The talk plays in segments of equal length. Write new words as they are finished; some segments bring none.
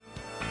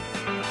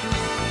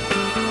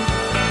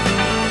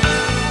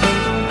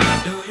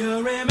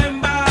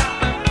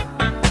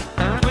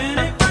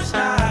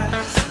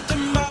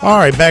All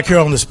right, back here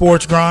on the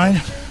Sports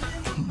Grind,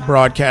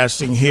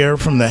 broadcasting here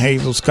from the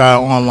Hazel Sky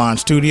Online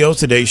Studios.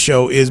 Today's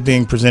show is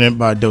being presented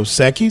by Dos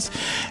Equis,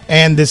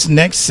 and this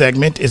next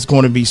segment is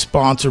going to be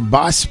sponsored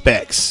by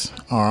Specs.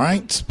 All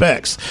right,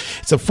 Specs.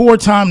 It's a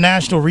 4-time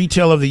National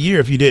Retail of the Year,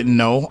 if you didn't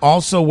know.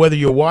 Also, whether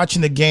you're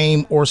watching the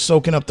game or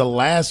soaking up the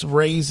last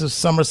rays of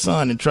summer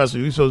sun, and trust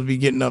me, we're supposed to be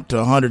getting up to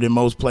 100 in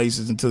most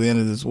places until the end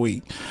of this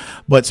week.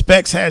 But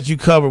Specs has you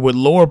covered with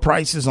lower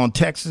prices on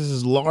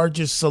Texas's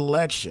largest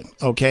selection,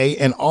 okay?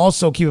 And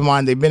also keep in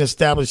mind, they've been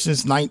established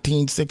since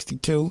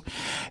 1962.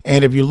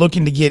 And if you're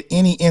looking to get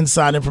any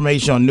inside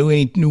information on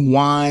any new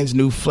wines,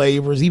 new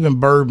flavors,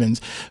 even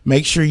bourbons,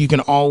 make sure you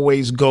can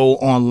always go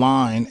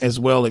online as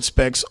well at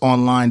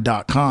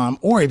specsonline.com.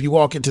 Or if you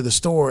walk into the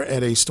store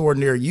at a store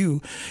near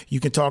you,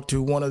 you can talk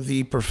to one of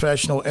the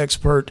professional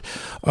expert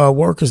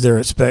workers there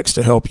at Specs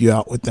to help you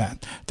out with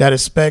that. That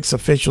is Specs,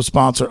 official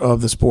sponsor of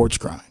the Sports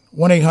Grind.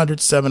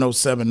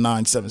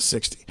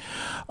 1-800-707-9760.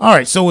 All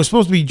right, so we're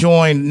supposed to be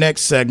joined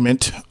next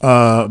segment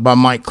by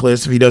Mike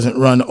Klis if he doesn't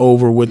run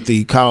over with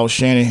the Kyle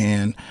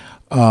Shanahan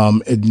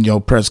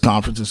press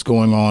conference that's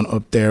going on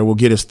up there. We'll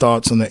get his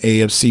thoughts on the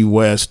AFC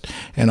West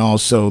and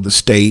also the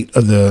state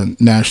of the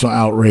national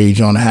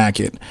outrage on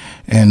Hackett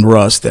and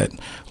Russ that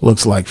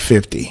looks like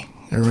 50.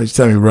 Everybody's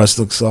telling me Russ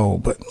looks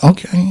old, but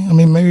okay. I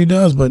mean, maybe he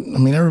does, but I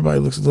mean, everybody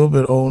looks a little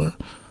bit older.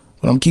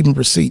 But I'm keeping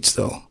receipts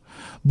though.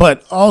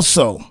 But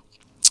also,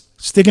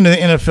 sticking to the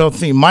NFL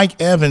theme,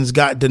 Mike Evans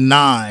got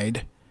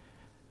denied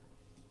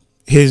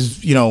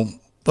his,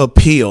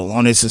 appeal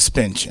on his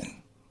suspension.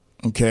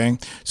 Okay,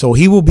 so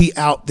he will be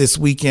out this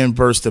weekend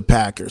versus the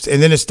Packers.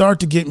 And then it started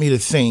to get me to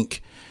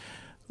think,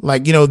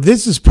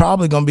 this is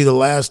probably going to be the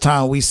last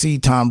time we see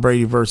Tom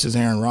Brady versus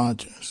Aaron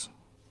Rodgers.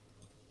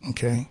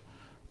 Okay,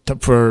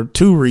 for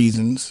two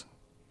reasons,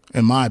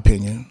 in my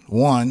opinion.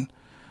 One,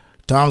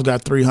 Tom's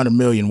got $300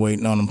 million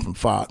waiting on him from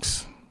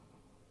Fox.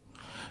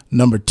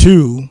 Number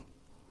two,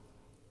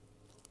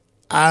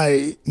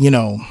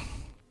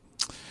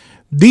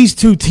 these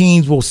two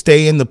teams will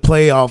stay in the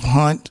playoff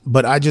hunt,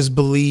 but I just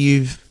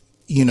believe,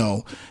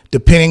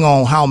 depending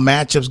on how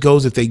matchups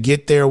goes, if they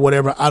get there or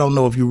whatever, I don't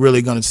know if you're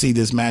really going to see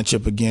this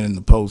matchup again in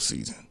the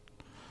postseason.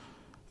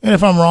 And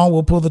if I'm wrong,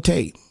 we'll pull the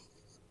tape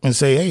and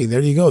say, hey,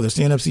 there you go. That's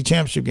the NFC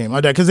Championship game.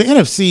 Because the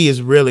NFC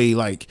is really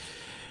a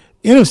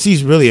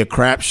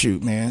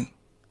crapshoot, man.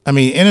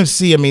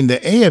 The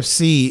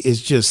AFC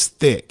is just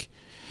thick.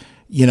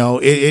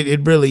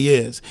 It really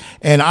is.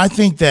 And I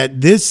think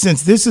that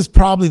since this is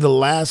probably the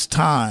last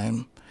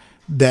time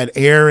that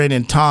Aaron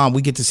and Tom,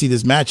 we get to see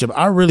this matchup,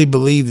 I really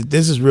believe that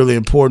this is really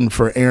important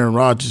for Aaron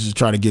Rodgers to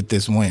try to get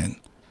this win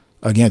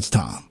against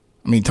Tom.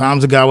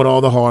 Tom's a guy with all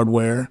the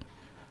hardware.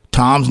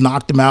 Tom's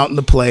knocked him out in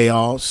the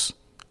playoffs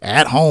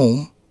at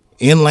home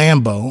in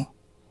Lambeau.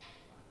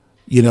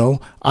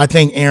 I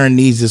think Aaron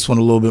needs this one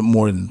a little bit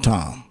more than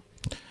Tom.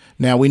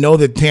 Now, we know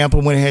that Tampa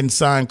went ahead and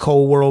signed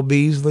Cole World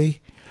Beasley.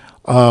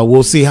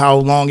 We'll see how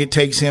long it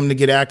takes him to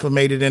get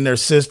acclimated in their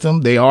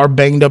system. They are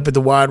banged up at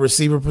the wide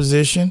receiver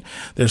position.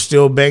 They're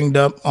still banged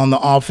up on the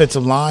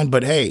offensive line.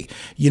 But, hey,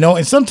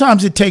 and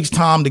sometimes it takes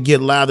Tom to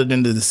get lathered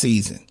into the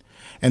season.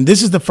 And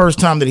this is the first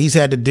time that he's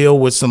had to deal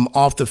with some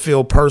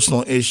off-the-field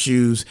personal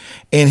issues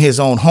in his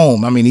own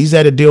home. He's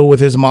had to deal with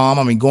his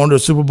mom. Going to a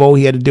Super Bowl,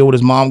 he had to deal with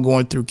his mom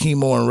going through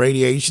chemo and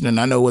radiation, and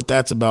I know what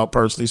that's about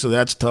personally, so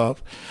that's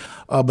tough.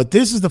 But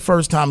this is the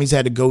first time he's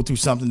had to go through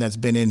something that's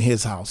been in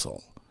his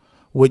household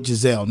with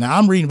Giselle. Now,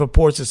 I'm reading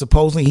reports that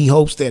supposedly he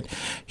hopes that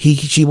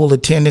she will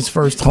attend his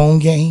first home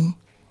game.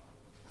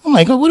 I'm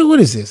like, what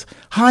is this,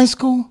 high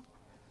school?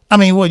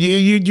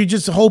 You're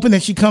just hoping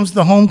that she comes to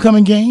the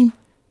homecoming game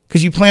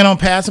because you plan on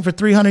passing for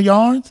 300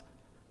 yards?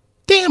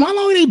 Damn, how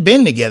long have they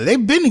been together?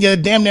 They've been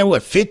together damn near,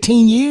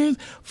 15 years?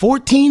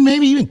 14,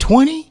 maybe even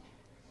 20?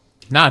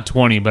 Not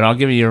 20, but I'll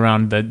give you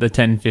around the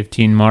 10,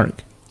 15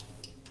 mark.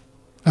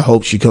 I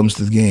hope she comes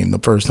to the game, the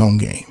first home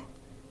game.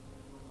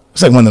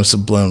 It's like one of those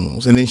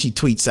subliminals. And then she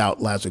tweets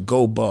out last week,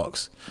 go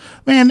Bucks.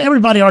 Man,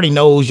 everybody already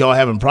knows y'all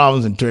having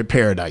problems in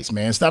paradise,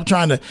 man. Stop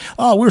trying to,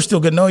 we're still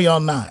good. No, y'all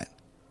not.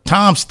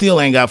 Tom still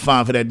ain't got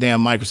fined for that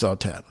damn Microsoft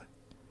tablet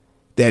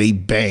that he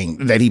banged,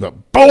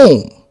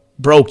 boom,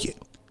 broke it.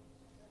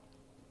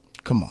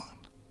 Come on,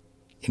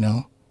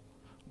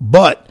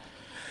 But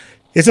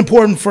it's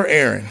important for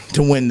Aaron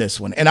to win this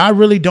one. And I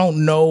really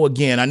don't know,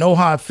 again, I know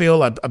how I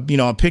feel. I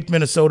picked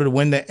Minnesota to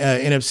win the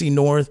NFC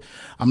North.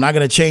 I'm not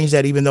going to change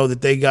that, even though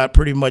that they got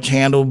pretty much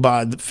handled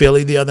by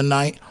Philly the other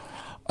night.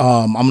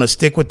 I'm going to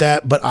stick with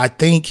that. But I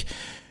think,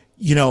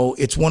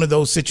 it's one of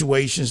those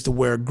situations to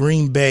where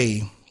Green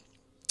Bay,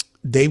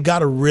 they've got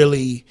to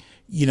really,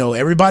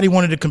 everybody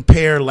wanted to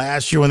compare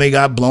last year when they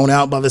got blown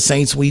out by the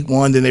Saints week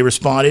 1, then they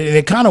responded, and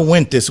it kind of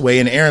went this way.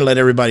 And Aaron let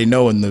everybody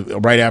know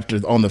right after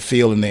on the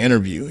field in the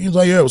interview. He was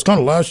like, yeah, it was kind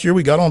of last year.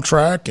 We got on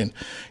track, and,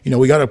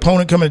 we got an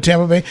opponent coming to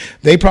Tampa Bay.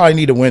 They probably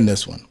need to win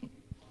this one.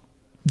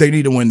 They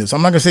need to win this.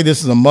 I'm not going to say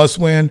this is a must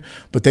win,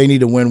 but they need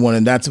to win one,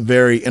 and that's a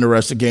very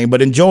interesting game.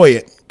 But enjoy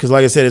it because,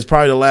 like I said, it's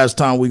probably the last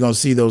time we're going to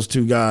see those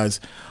two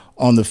guys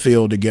on the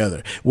field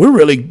together. We're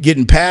really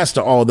getting past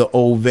all the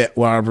old vet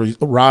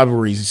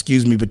rivalries,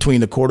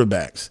 between the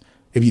quarterbacks,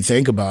 if you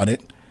think about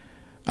it.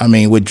 I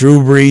mean, with Drew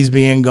Brees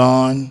being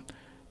gone,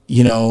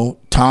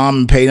 Tom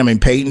and Peyton. I mean,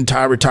 Peyton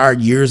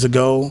retired years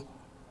ago.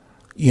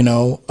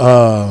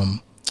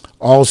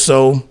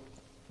 Also,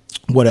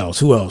 what else?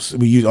 Who else?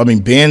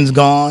 Ben's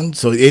gone.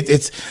 So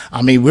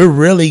we're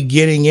really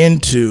getting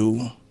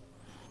into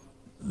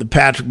the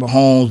Patrick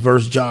Mahomes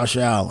versus Josh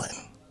Allen.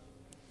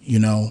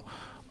 Who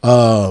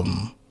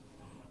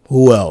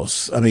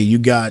else? I mean, you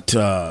got,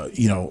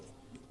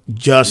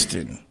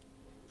 Justin,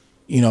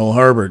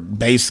 Herbert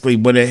basically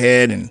went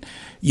ahead and,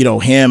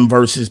 him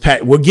versus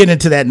Pat. We're getting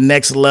into that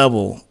next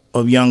level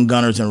of young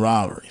gunners and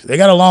rivalries. They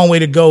got a long way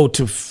to go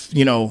to,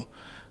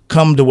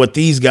 come to what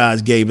these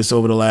guys gave us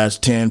over the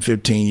last 10,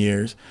 15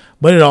 years.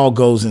 But it all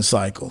goes in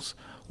cycles.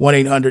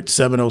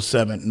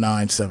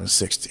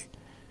 1-800-707-9760.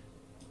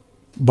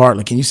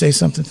 Bartlett, can you say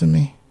something to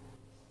me?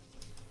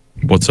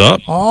 What's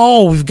up?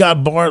 Oh, we've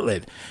got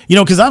Bartlett.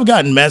 Because I've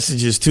gotten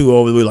messages too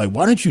over the like,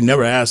 why don't you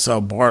never ask how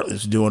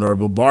Bartlett's doing? Or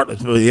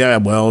Bartlett, I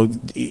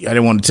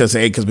didn't want to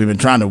say because we've been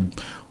trying to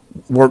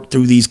work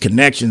through these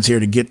connections here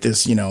to get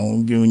this.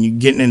 When you're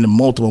getting into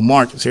multiple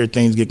markets here,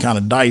 things get kind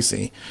of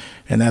dicey,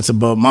 and that's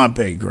above my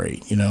pay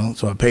grade.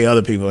 So I pay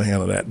other people to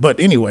handle that. But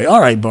anyway, all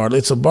right,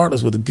 Bartlett. So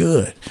Bartlett's with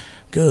a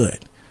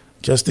good,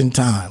 just in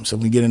time. So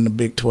we get in the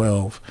Big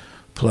 12.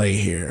 Play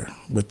here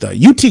with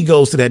UT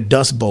goes to that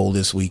Dust Bowl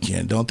this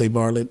weekend, don't they,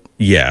 Bartlett?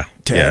 Yeah,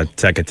 Tech.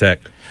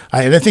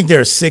 I think they're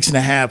a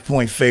 6.5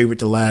 point favorite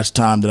the last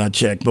time that I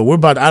checked.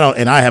 But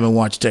I haven't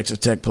watched Texas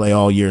Tech play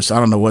all year, so I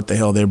don't know what the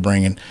hell they're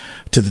bringing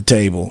to the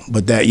table.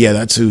 But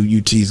that's who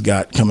UT's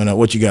got coming up.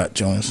 What you got,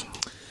 Jonas?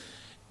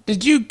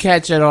 Did you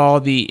catch at all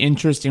the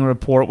interesting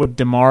report with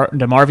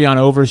DeMarvion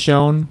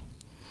Overshown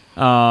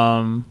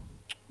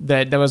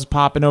that was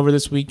popping over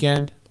this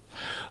weekend?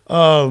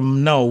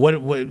 No. What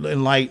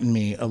enlighten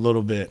me a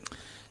little bit?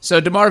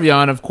 So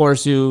DeMarvion, of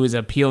course, who is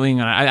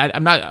appealing. I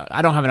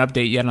don't have an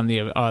update yet on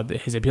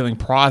his appealing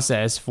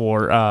process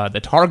for the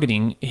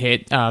targeting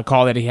hit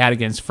call that he had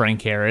against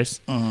Frank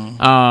Harris.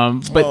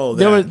 But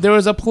there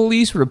was a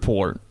police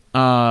report,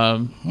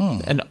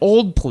 an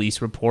old police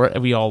report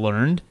that we all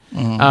learned,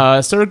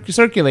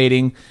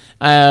 circulating,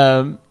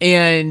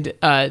 and.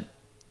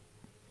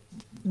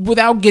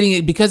 Without getting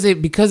it, because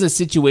the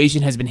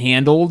situation has been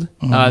handled,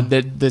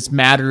 that this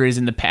matter is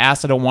in the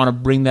past. I don't want to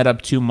bring that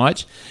up too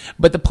much,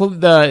 but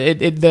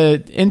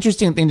the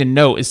interesting thing to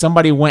note is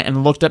somebody went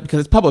and looked up, because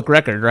it's public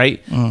record,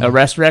 right?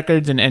 Arrest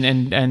records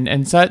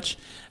and such.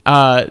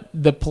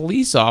 The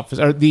police office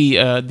or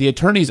the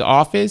attorney's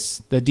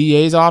office, the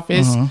DA's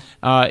office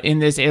in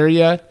this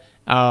area.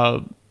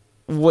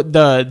 What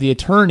the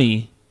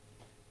attorney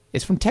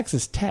is from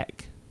Texas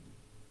Tech,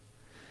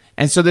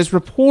 and so this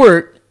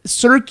report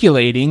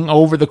circulating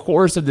over the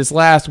course of this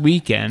last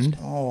weekend.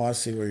 Oh, I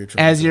see where you're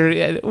trying.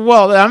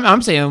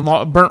 I'm saying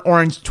Burnt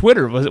Orange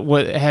Twitter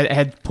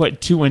had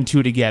put 2 and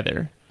 2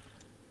 together.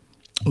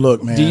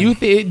 Look, man. Do you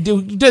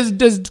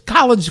does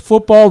college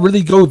football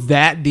really go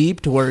that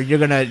deep to where you're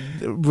gonna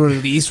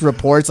release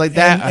reports like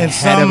that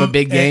ahead of a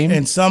big game?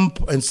 In some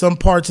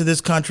parts of this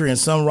country and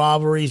some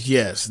rivalries,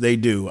 yes, they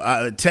do.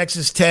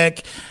 Texas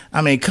Tech.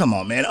 I mean, come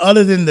on, man.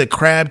 Other than the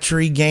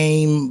Crabtree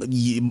game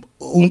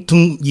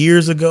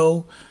years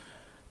ago,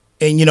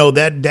 and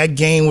that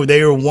game where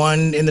they were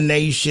one in the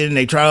nation,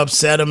 they try to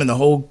upset them and the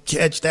whole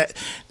catch. That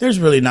there's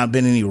really not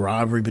been any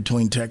rivalry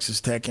between Texas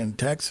Tech and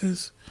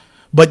Texas.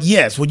 But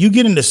yes, when you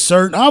get into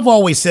I've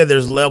always said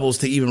there's levels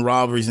to even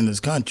rivalries in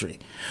this country.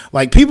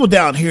 Like people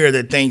down here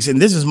that thinks,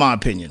 and this is my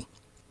opinion,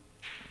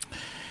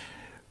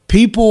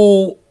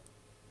 people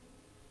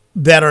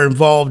that are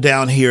involved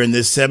down here in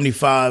this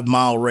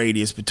 75-mile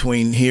radius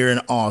between here and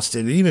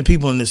Austin, and even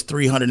people in this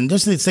 300, and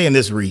just say in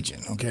this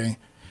region, okay?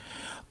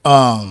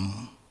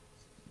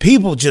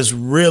 People just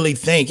really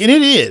think, and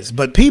it is,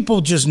 but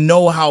people just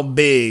know how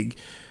big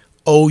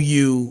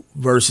OU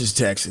versus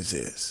Texas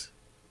is.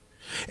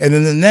 And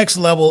then the next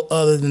level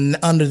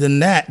under than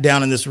that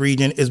down in this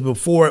region is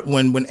before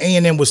when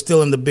A&M was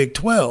still in the Big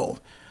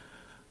 12.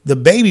 The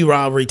baby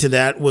rivalry to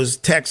that was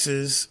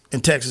Texas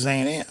and Texas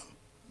A&M.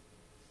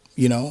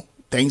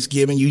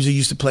 Thanksgiving usually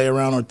used to play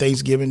around on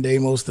Thanksgiving Day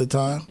most of the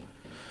time.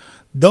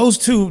 Those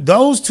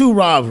two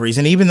rivalries,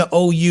 and even the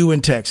OU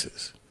in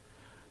Texas,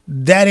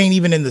 that ain't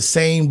even in the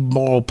same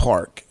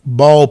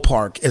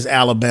ballpark as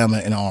Alabama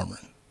and Auburn.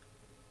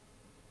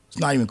 It's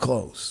not even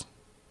close.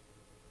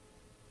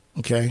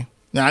 Okay?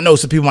 Now, I know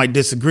some people might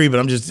disagree, but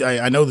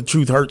I know the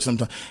truth hurts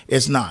sometimes.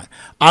 It's not.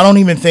 I don't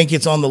even think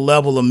it's on the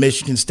level of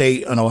Michigan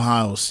State and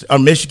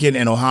Michigan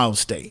and Ohio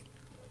State.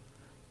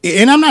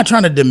 And I'm not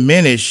trying to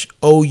diminish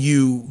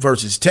OU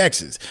versus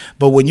Texas,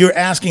 but when you're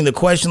asking the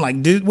question, like,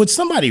 would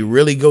somebody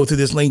really go through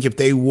this link if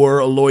they were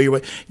a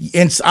lawyer?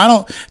 And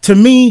to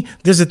me,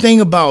 there's a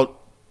thing about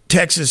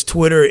Texas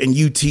Twitter and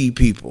UT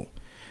people.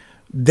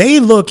 They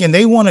look and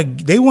they want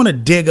to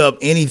dig up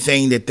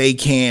anything that they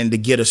can to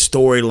get a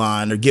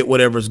storyline or get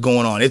whatever's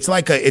going on. It's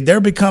like they're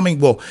becoming,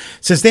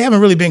 since they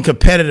haven't really been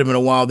competitive in a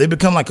while, they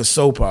become like a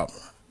soap opera.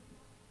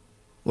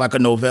 like a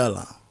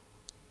novella.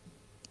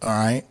 All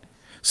right.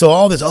 So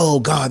all this, oh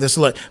God, this,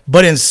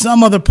 but in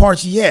some other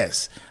parts,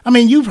 yes. I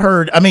mean, you've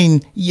heard. I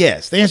mean,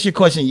 yes. To answer your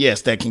question,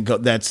 yes, that can go.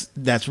 That's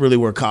really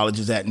where college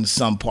is at in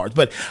some parts.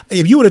 But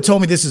if you would have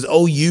told me this is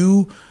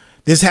OU,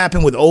 this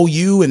happened with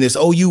OU and this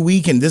OU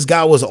week, and this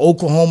guy was an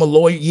Oklahoma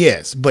lawyer,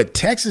 yes. But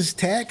Texas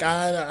Tech,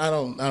 I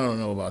don't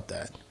know about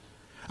that.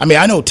 I mean,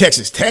 I know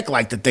Texas Tech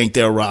like to think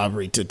they're a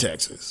rivalry to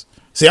Texas.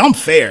 See, I'm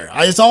fair.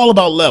 It's all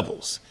about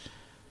levels.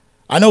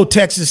 I know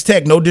Texas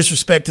Tech, no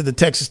disrespect to the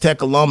Texas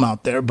Tech alum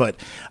out there, but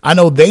I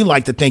know they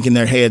like to think in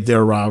their head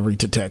they're a rivalry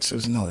to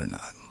Texas. No, they're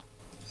not.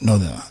 No,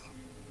 they're not.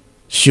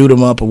 Shoot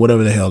them up or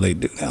whatever the hell they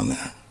do down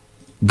there.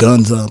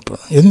 Guns up.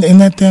 Isn't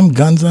that them?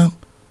 Guns up?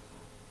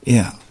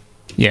 Yeah.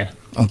 Yeah.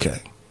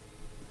 Okay.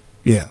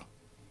 Yeah.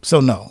 So,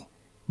 no.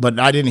 But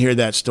I didn't hear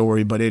that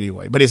story, but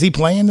anyway. But is he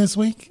playing this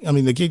week? I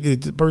mean,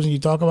 the person you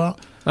talk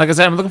about? Like I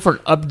said, I'm looking for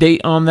an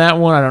update on that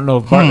one. I don't know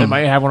if Bartlett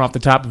might have one off the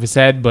top of his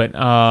head, but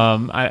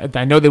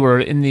I know they were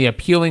in the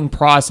appealing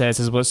process,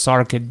 is what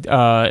Sark had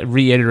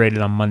reiterated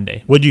on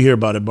Monday. What did you hear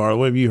about it, Bartlett?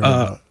 What have you heard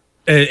about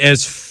it?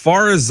 As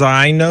far as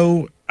I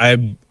know,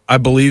 I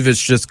believe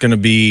it's just going to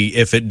be,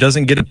 if it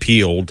doesn't get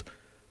appealed,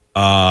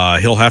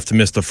 he'll have to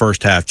miss the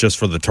first half just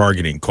for the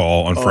targeting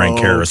call on Frank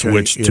Harris,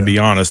 which, to be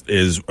honest,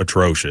 is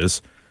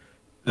atrocious.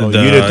 You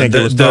didn't think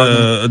it was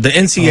the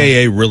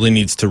NCAA really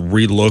needs to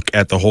relook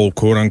at the whole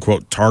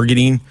quote-unquote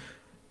targeting.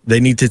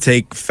 They need to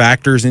take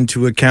factors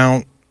into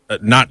account.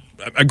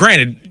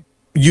 Granted,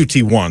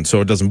 UT won, so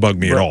it doesn't bug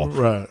me at all.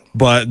 Right.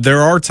 But there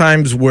are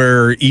times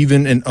where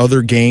even in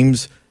other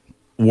games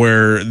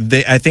where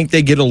I think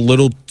they get a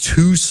little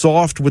too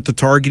soft with the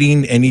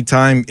targeting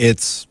anytime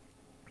it's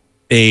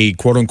a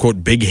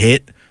quote-unquote big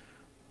hit.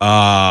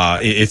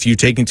 If you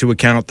take into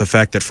account the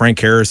fact that Frank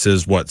Harris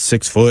is,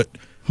 6 foot,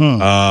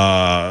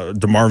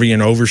 DeMarvion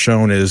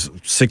Overshone is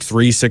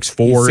 6'3",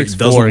 6'4",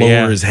 doesn't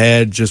lower his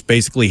head, just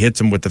basically hits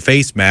him with the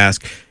face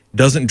mask,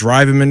 doesn't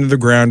drive him into the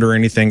ground or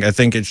anything. I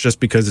think it's just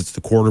because it's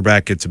the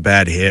quarterback, it's a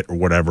bad hit or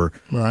whatever.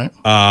 Right.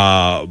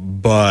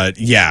 But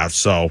yeah,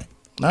 so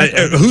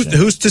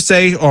who's to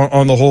say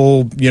on the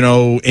whole,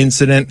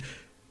 incident?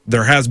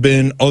 There has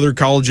been other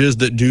colleges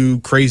that do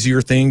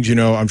crazier things.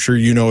 I'm sure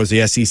as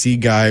the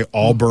SEC guy,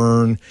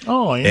 Auburn.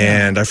 Oh,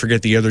 yeah. And I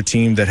forget the other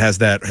team that has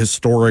that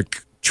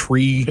historic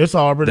tree. It's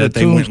Auburn. That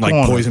they went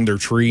poisoned their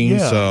tree.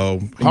 Yeah. So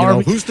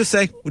who's to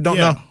say? We don't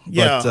know.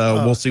 Yeah.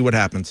 But we'll see what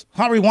happens.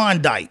 Harvey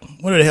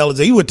Weindyke. What the hell is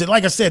it? He went to,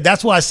 like I said,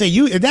 that's why I say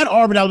if that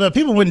Auburn, Alabama,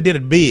 people wouldn't did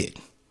it big.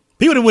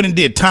 People wouldn't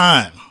did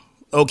time.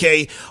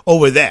 Okay,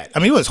 over that. I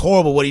mean, it was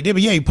horrible what he did.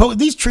 But yeah,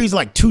 these trees are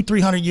like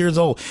 200-300 years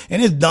old,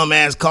 and his dumb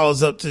ass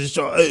calls up to the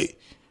show. Hey,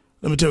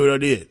 let me tell you what I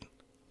did.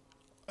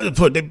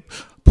 They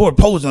poured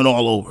poison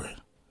all over it.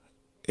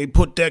 They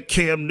put that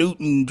Cam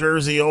Newton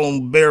jersey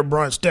on Bear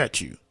Bryant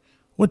statue.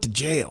 Went to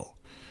jail.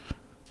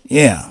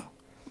 Yeah.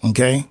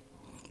 Okay.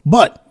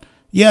 But,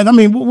 yeah, I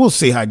mean, we'll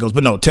see how it goes.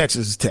 But no,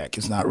 Texas is Tech.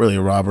 It's not really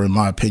a robbery, in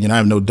my opinion. I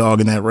have no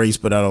dog in that race,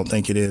 but I don't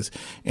think it is.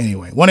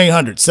 Anyway,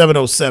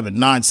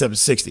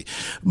 1-800-707-9760.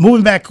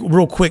 Moving back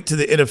real quick to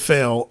the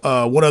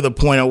NFL, one other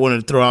point I wanted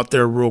to throw out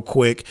there real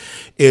quick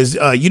is, the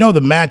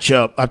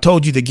matchup, I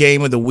told you the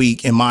game of the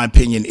week, in my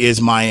opinion,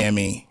 is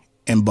Miami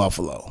and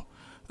Buffalo.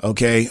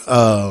 Okay?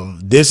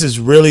 This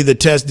is really the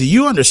test. Do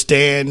you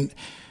understand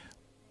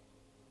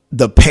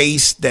the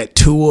pace that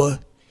Tua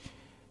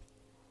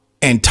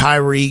and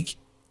Tyreek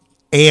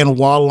and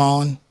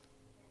Wallon?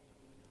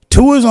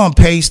 Tua's on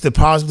pace to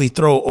possibly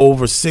throw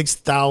over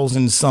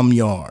 6,000 some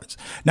yards.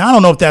 Now, I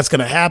don't know if that's going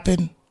to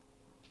happen,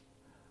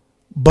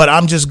 but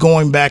I'm just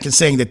going back and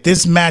saying that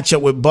this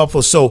matchup with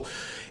Buffalo, so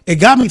it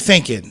got me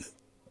thinking,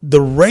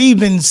 the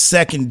Ravens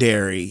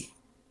secondary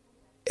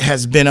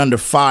has been under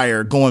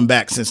fire going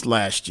back since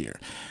last year.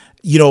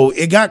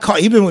 It got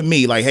caught, even with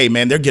me, like, hey,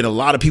 man, they're getting a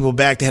lot of people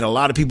back. They had a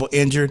lot of people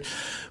injured.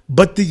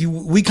 But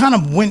we kind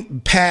of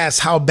went past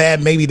how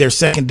bad maybe their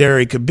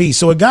secondary could be.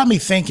 So it got me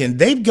thinking,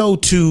 they go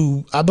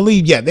to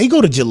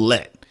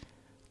Gillette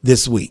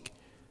this week,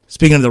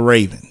 speaking of the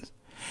Ravens.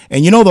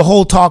 And the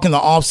whole talk in the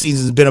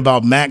offseason has been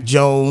about Mac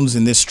Jones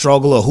and this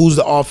struggle of who's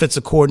the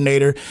offensive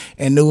coordinator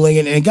in New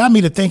England. And it got me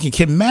to thinking,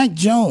 can Mac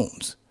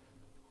Jones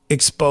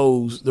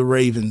expose the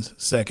Ravens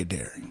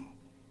secondary?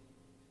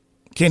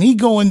 Can he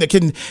go in?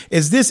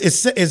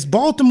 Is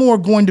Baltimore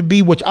going to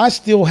be, which I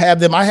still have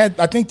them? I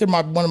think they're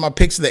one of my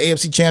picks of the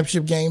AFC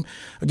Championship game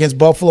against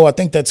Buffalo. I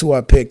think that's who I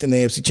picked in the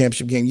AFC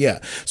Championship game. Yeah,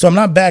 so I'm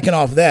not backing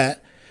off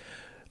that.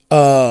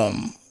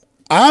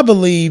 I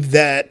believe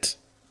that,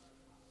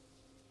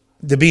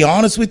 to be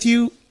honest with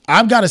you,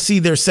 I've got to see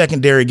their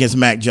secondary against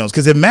Mac Jones,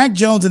 because if Mac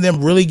Jones and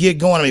them really get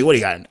going, I mean, what do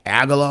you got? An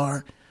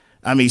Aguilar?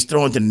 I mean, he's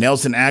throwing to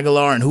Nelson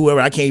Aguilar and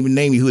whoever. I can't even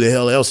name you who the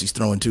hell else he's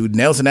throwing to.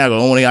 Nelson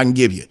Aguilar, only I can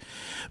give you.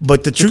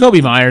 But the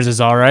Jacoby Myers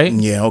is all right.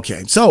 Yeah,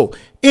 okay. So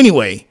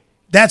anyway,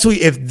 that's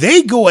if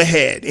they go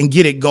ahead and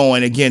get it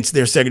going against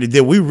their secondary,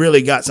 then we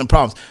really got some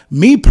problems.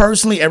 Me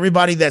personally,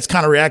 everybody that's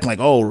kind of reacting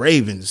like, oh,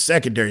 Ravens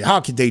secondary, how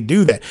could they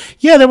do that?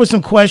 Yeah, there was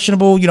some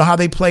questionable, how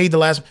they played the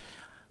last.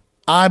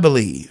 I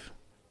believe,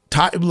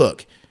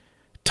 look,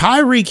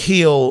 Tyreek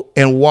Hill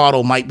and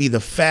Waddle might be the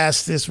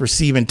fastest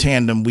receiving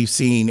tandem we've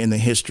seen in the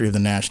history of the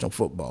National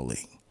Football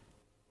League.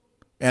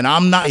 And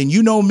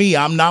you know me,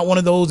 I'm not one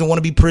of those that want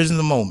to be prison of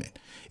the moment.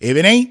 If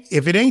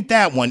it ain't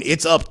that one,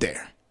 it's up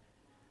there.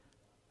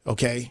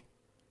 Okay?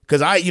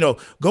 Because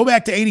go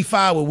back to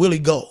 85 with Willie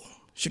Gold,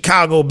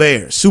 Chicago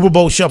Bears, Super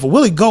Bowl shuffle.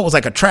 Willie Gold was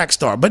like a track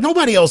star, but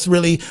nobody else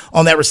really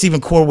on that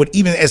receiving core would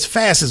even as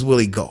fast as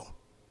Willie Gold.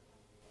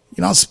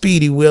 I'm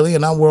speedy, Willie,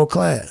 and I'm world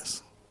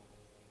class.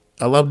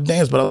 I love to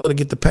dance, but I love to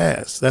get the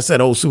pass. That's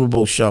that old Super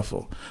Bowl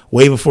shuffle,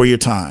 way before your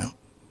time.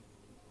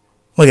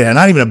 Look at that.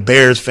 Not even a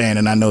Bears fan,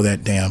 and I know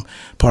that damn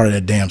part of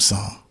that damn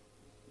song.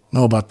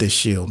 Know about this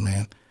shield,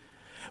 man.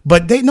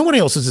 But nobody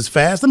else is as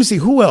fast. Let me see,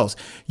 who else?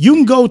 You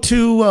can go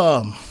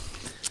to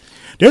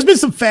there's been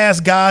some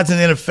fast guys in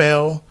the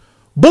NFL.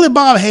 Bullet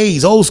Bob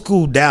Hayes, old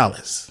school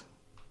Dallas.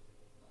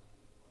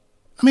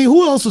 I mean,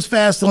 who else was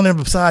fast on there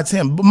besides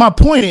him? But my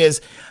point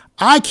is,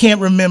 I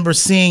can't remember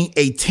seeing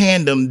a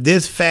tandem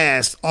this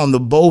fast on the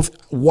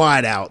both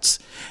wideouts.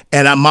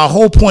 And my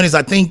whole point is,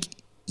 I think,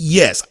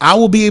 yes, I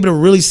will be able to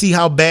really see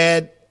how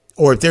bad,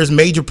 or if there's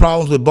major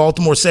problems with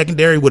Baltimore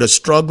secondary with a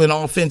struggling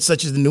offense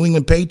such as the New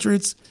England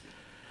Patriots.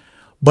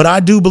 But I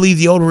do believe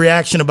the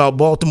overreaction about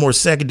Baltimore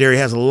secondary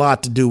has a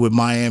lot to do with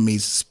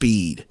Miami's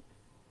speed.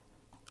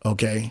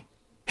 Okay?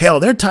 Hell,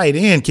 their tight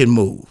end can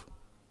move.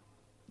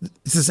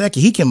 Saseki,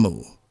 he can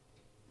move.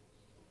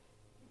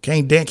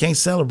 Can't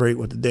celebrate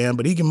with the damn,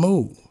 but he can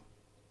move.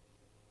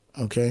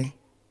 Okay?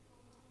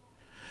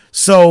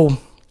 So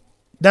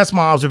that's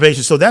my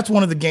observation. So that's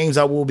one of the games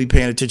I will be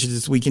paying attention to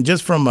this weekend,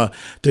 just from a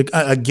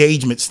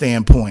engagement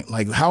standpoint.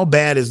 Like, how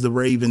bad is the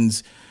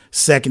Ravens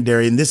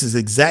secondary? And this is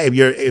exactly,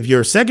 if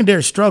your secondary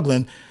is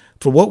struggling,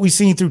 for what we've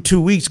seen through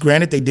 2 weeks,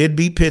 granted they did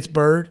beat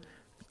Pittsburgh.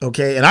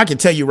 Okay, and I can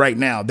tell you right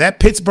now, that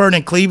Pittsburgh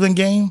and Cleveland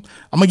game,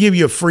 I'm going to give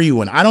you a free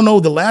one. I don't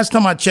know, the last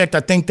time I checked, I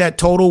think that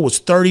total was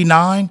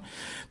 39.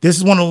 This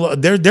is one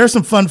of there's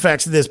some fun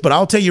facts to this, but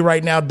I'll tell you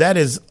right now, that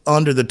is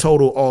under the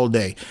total all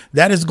day.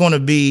 That is going to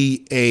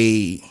be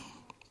a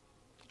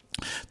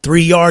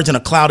 3 yards in a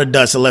cloud of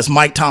dust unless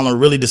Mike Tomlin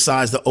really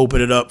decides to open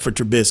it up for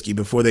Trubisky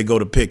before they go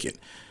to Pickett.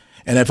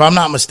 And if I'm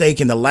not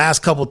mistaken, the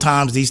last couple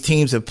times these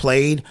teams have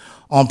played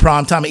on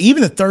primetime,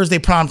 even the Thursday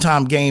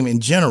primetime game in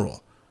general,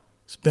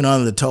 it's been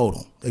under the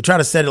total. They try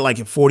to set it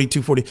like at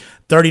 42, 40,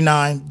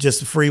 39,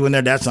 just a free one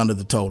there. That's under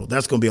the total.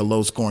 That's going to be a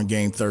low-scoring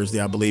game Thursday,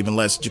 I believe,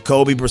 unless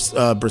Jacoby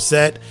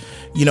Brissett,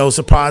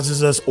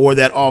 surprises us, or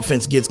that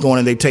offense gets going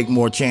and they take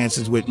more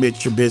chances with Mitch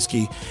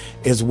Trubisky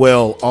as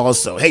well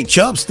also. Hey,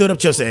 Chubb stood up,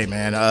 just say, hey,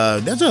 man,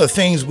 there's other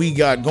things we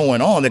got going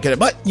on.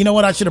 But you know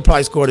what? I should have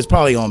probably scored. It's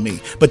probably on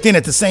me. But then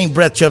at the same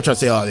breath, Chubb tried to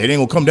say, oh, it ain't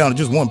going to come down to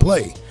just one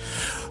play.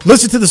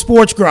 Listen to the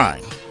Sports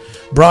Grind.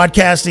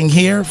 Broadcasting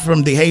here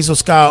from the Hazel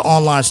Sky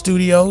Online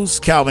Studios,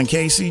 Calvin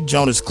Casey,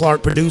 Jonas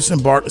Clark producing,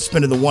 Bart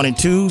spinning the 1 and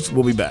 2s.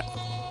 We'll be back.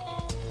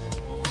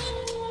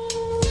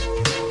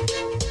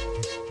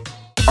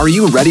 Are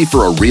you ready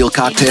for a real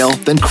cocktail?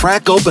 Then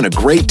crack open a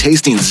great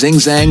tasting Zing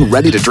Zang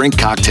ready to drink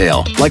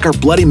cocktail, like our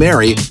Bloody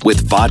Mary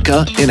with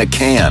vodka in a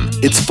can.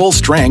 It's full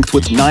strength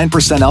with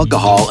 9%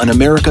 alcohol and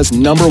America's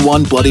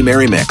 #1 Bloody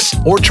Mary mix.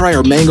 Or try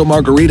our Mango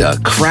Margarita,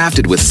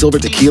 crafted with silver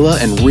tequila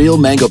and real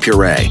mango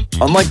puree.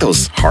 Unlike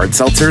those hard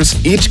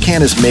seltzers, each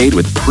can is made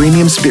with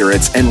premium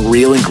spirits and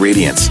real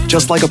ingredients,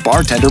 just like a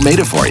bartender made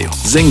it for you.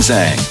 Zing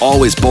Zang,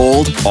 always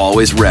bold,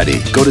 always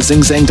ready. Go to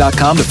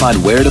zingzang.com to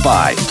find where to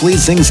buy.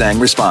 Please Zing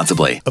Zang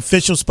responsibly.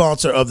 Official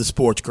sponsor of the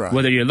Sports Grind.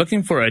 Whether you're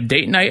looking for a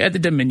date night at the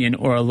Dominion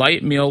or a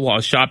light meal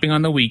while shopping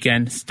on the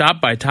weekend,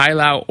 stop by Thai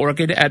Lao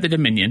Orchid at the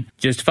Dominion.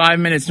 Just 5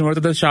 minutes north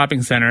of the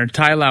shopping center,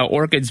 Thai Lao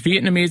Orchid's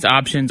Vietnamese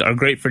options are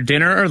great for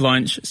dinner or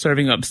lunch,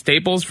 serving up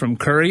staples from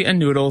curry and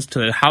noodles to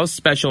the house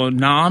special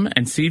Nam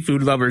and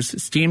seafood lovers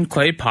steamed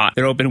clay pot.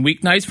 They're open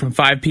weeknights from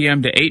 5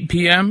 p.m. to 8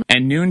 p.m.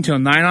 and noon till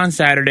 9 on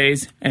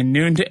Saturdays and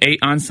noon to 8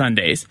 on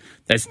Sundays.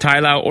 That's Thai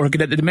Lao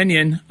Orchid at the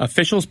Dominion,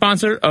 official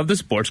sponsor of the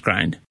Sports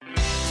Grind.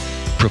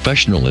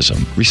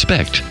 Professionalism,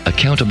 respect,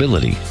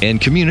 accountability,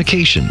 and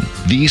communication.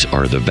 These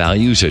are the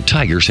values at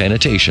Tiger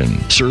Sanitation,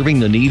 serving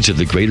the needs of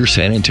the greater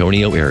San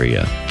Antonio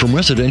area. From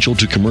residential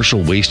to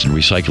commercial waste and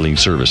recycling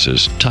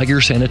services,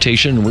 Tiger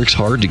Sanitation works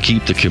hard to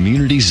keep the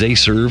communities they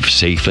serve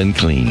safe and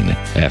clean.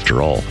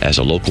 After all, as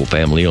a local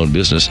family-owned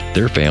business,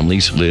 their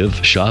families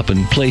live, shop,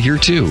 and play here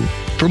too.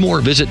 For more,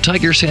 visit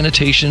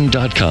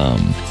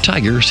tigersanitation.com.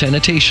 Tiger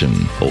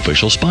Sanitation,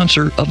 official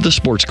sponsor of the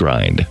Sports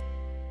Grind.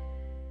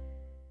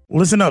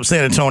 Listen up,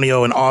 San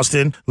Antonio and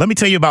Austin. Let me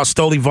tell you about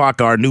Stoli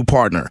Vodka, our new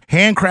partner.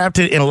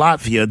 Handcrafted in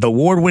Latvia, the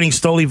award-winning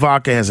Stoli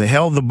Vodka has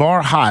held the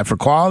bar high for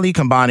quality,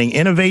 combining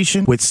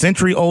innovation with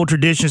century-old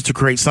traditions to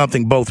create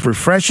something both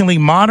refreshingly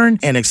modern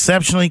and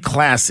exceptionally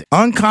classic.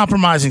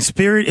 Uncompromising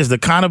spirit is the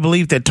kind of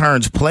belief that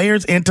turns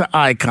players into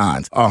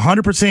icons.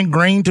 100%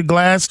 grain to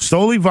glass,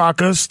 Stoli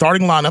Vodka's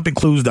starting lineup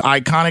includes the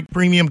iconic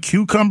premium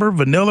cucumber,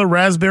 vanilla,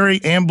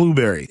 raspberry, and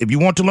blueberry. If you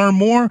want to learn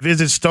more,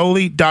 visit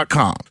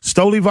Stoli.com.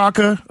 Stoli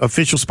Vodka,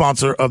 official sponsor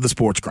of the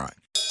Sports Grind.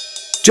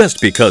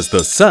 Just because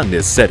the sun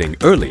is setting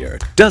earlier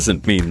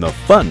doesn't mean the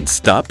fun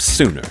stops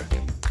sooner.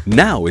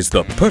 Now is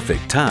the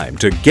perfect time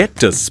to get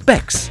to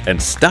Specs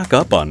and stock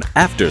up on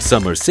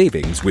after-summer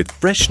savings with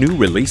fresh new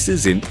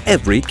releases in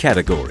every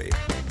category.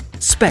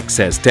 Specs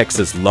has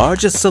Texas'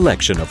 largest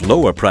selection of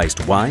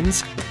lower-priced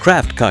wines,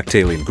 craft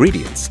cocktail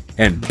ingredients,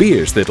 and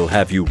beers that'll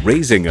have you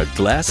raising a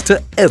glass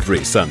to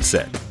every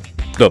sunset.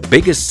 The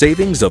biggest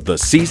savings of the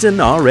season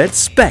are at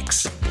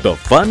Specs. The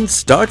fun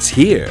starts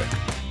here.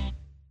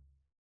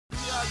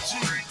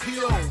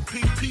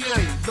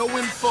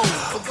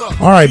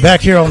 All right, back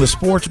here on the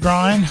Sports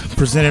Grind,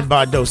 presented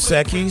by Dos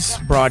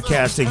Equis,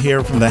 broadcasting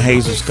here from the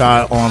Hazel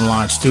Sky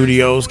Online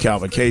Studios.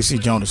 Calvin Casey,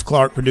 Jonas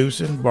Clark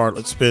producing,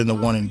 Bartlett Spin the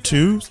 1 and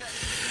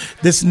 2s.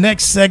 This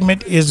next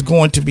segment is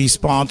going to be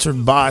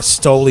sponsored by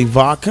Stoli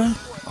Vodka.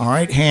 All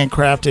right,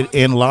 handcrafted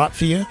in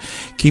Latvia.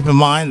 Keep in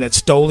mind that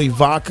Stoli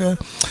Vodka,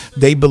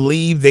 they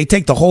believe they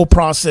take the whole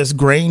process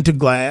grain to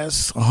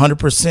glass,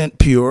 100%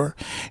 pure,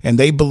 and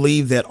they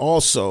believe that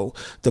also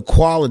the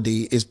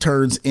quality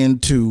turns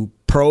into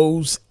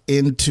pros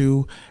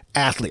into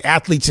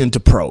athletes into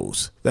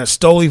pros. That's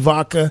Stoli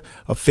Vodka,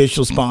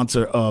 official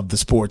sponsor of the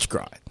Sports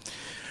Grind.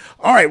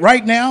 All right,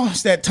 right now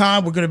it's that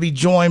time. We're going to be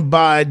joined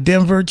by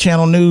Denver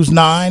Channel News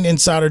 9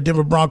 insider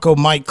Denver Bronco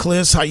Mike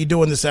Klis. How you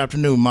doing this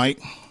afternoon, Mike?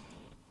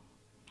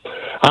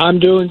 I'm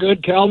doing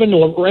good, Calvin.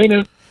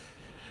 Lorena.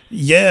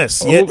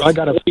 Yes. I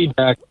got a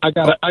feedback. I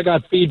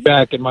got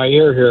feedback in my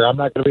ear here. I'm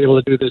not going to be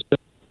able to do this.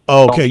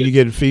 Oh, okay, you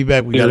get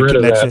feedback. We got a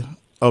connection.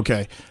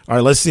 Okay. All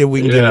right. Let's see if we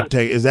can get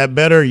it. Is that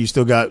better? Or you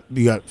still got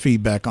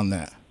feedback on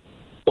that?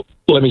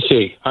 Let me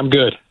see. I'm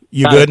good.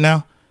 You good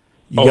now?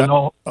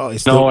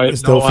 It's still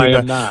feedback. I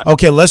am not.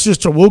 Okay, let's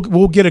just try.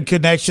 We'll get a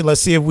connection.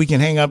 Let's see if we can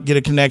hang up, get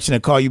a connection,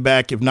 and call you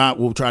back. If not,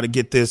 we'll try to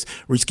get this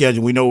rescheduled.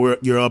 We know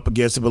you're up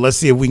against it, but let's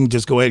see if we can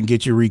just go ahead and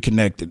get you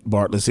reconnected,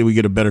 Bart. Let's see if we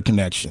get a better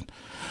connection.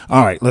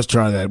 All right, let's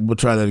try that. We'll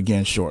try that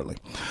again shortly.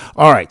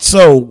 All right,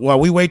 so while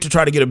we wait to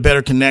try to get a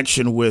better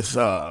connection with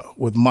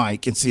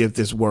Mike and see if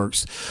this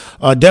works,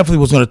 definitely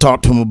was going to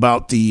talk to him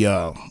about the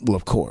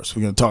of course,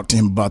 we're going to talk to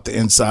him about the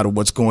inside of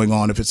what's going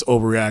on, if it's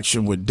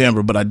overreaction with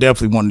Denver, but I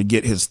definitely wanted to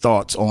get his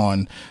thoughts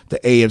on the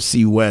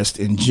AFC West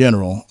in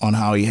general, on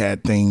how he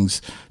had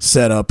things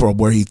set up or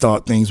where he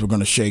thought things were going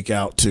to shake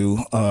out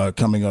to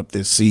coming up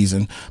this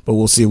season, but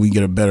we'll see if we can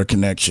get a better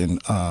connection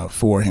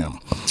for him.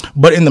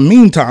 But in the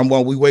meantime,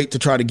 while we wait to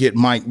try to get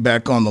Mike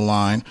back on the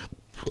line,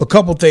 a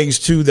couple things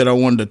too that I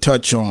wanted to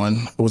touch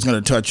on, I was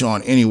going to touch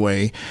on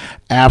anyway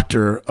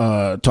after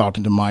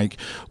talking to Mike,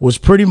 was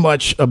pretty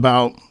much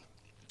about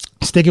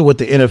sticking with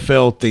the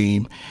NFL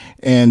theme.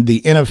 And the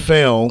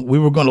NFL,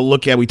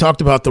 we talked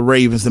about the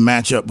Ravens, the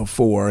matchup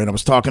before, and I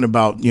was talking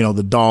about,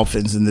 the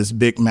Dolphins and this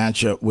big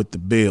matchup with the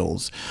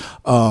Bills.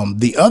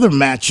 The other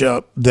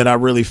matchup that I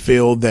really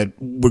feel that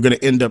we're going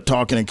to end up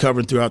talking and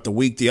covering throughout the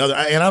week, and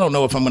I don't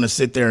know if I'm going to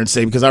sit there and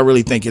say, because I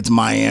really think it's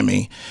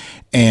Miami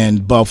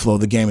and Buffalo,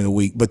 the game of the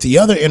week. But the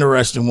other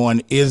interesting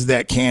one is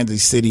that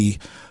Kansas City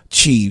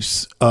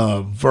Chiefs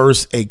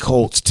versus a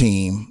Colts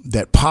team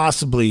that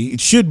possibly, it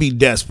should be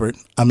desperate.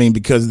 I mean,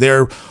 because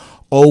they're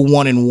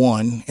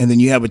 0-1-1, and then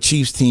you have a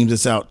Chiefs team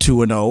that's out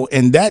 2-0,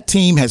 and that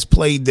team has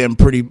played them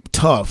pretty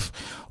tough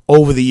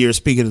over the years,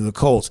 speaking of the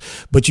Colts.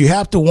 But you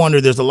have to wonder,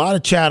 there's a lot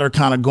of chatter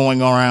kind of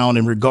going around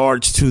in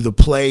regards to the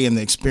play and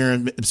the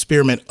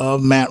experiment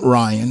of Matt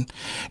Ryan,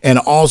 and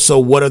also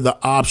what are the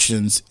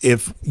options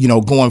if,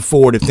 going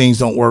forward, if things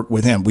don't work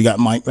with him. We got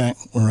Mike back?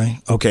 All right.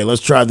 Okay,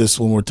 let's try this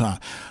one more time.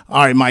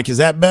 All right, Mike, is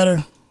that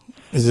better?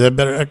 Is that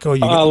better, Echo?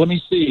 Let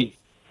me see.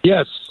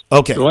 Yes.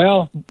 Okay.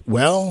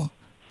 Well.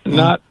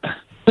 Not.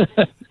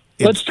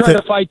 Let's try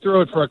to fight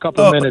through it for a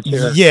couple of minutes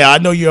here. Yeah, I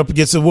know you're up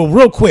against it. Well,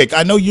 real quick,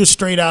 I know you're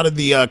straight out of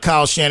the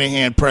Kyle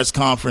Shanahan press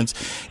conference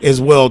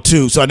as well,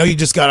 too. So I know you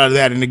just got out of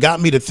that, and it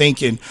got me to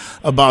thinking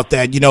about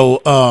that.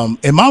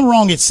 Am I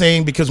wrong in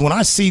saying, because when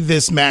I see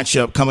this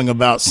matchup coming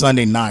about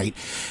Sunday night,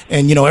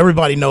 and,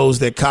 everybody knows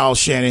that Kyle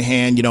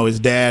Shanahan, his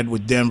dad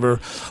with Denver.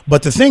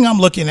 But the thing I'm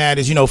looking at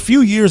is, a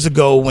few years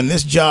ago when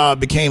this job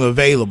became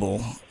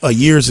available,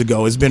 years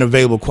ago, it's been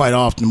available quite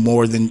often,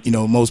 more than,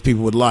 most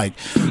people would like.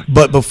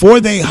 But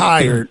before they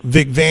hired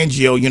Vic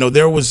Fangio,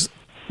 there was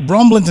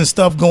rumblings and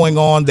stuff going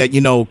on that,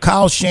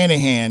 Kyle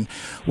Shanahan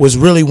was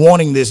really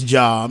wanting this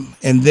job.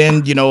 And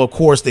then, of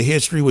course, the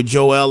history with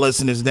Joe Ellis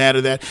and his dad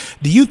of that.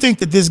 Do you think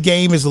that this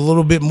game is a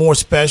little bit more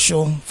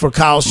special for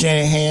Kyle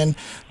Shanahan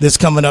this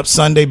coming up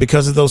Sunday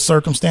because of those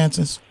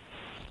circumstances?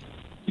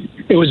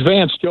 It was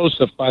Vance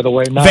Joseph, by the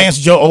way.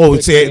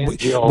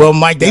 Well,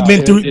 Mike, they've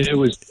been through.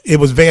 It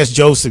was Vance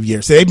Joseph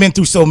years. So they've been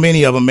through so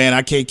many of them, man.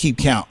 I can't keep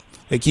count.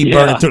 They keep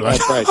burning through.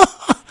 That's right.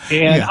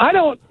 And I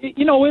don't.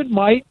 It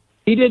might.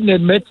 He didn't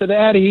admit to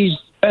that. He's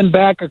been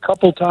back a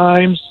couple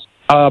times.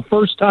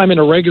 First time in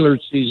a regular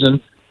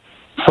season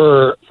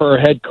for a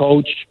head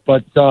coach,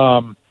 but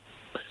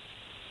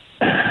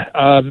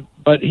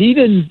he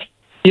didn't.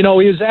 He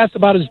was asked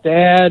about his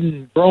dad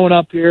and growing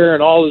up here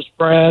and all his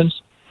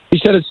friends. He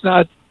said it's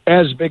not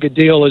as big a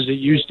deal as it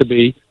used to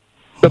be.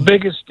 The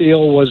biggest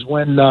deal was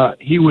when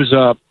he was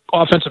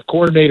offensive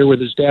coordinator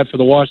with his dad for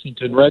the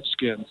Washington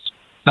Redskins,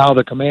 now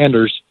the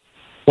Commanders.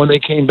 when they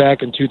came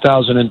back in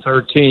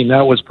 2013.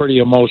 That was pretty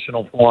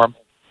emotional for him.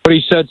 But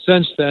he said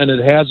since then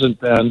it hasn't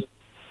been.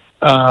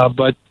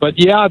 But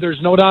yeah,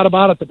 there's no doubt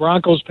about it. The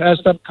Broncos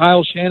passed up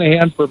Kyle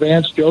Shanahan for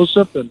Vance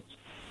Joseph, and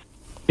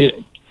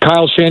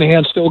Kyle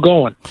Shanahan's still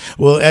going.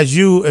 Well, as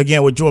you,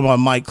 again, we're joined by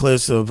Mike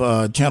Klis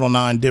of Channel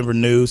 9 Denver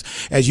News.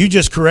 As you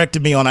just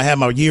corrected me on, I had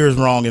my years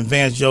wrong, and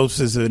Vance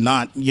Joseph is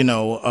not,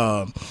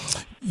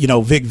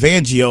 Vic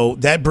Fangio.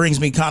 That brings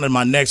me kind of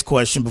my next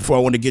question before I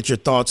want to get your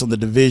thoughts on the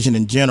division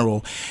in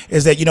general,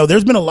 is that,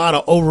 there's been a lot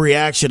of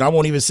overreaction. I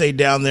won't even say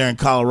down there in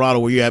Colorado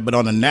where you're at, but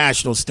on a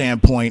national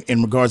standpoint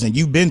in regards, and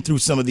you've been through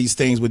some of these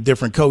things with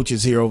different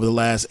coaches here over the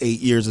last 8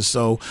 years or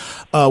so,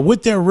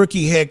 with their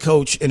rookie head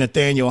coach,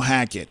 Nathaniel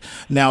Hackett.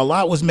 Now, a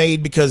lot was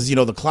made because,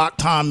 the clock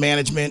time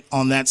management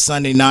on that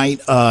Sunday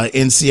night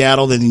in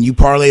Seattle, then you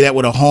parlay that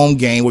with a home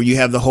game where you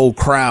have the whole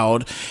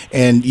crowd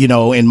and,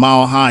 in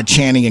Mile High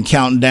chanting and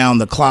counting down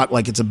the clock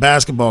like it's a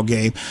basketball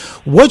game.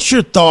 What's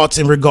your thoughts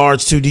in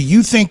regards to, do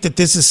you think that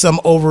this is some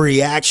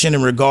overreaction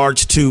in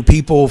regards to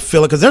people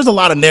feeling, because there's a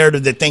lot of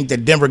narrative that think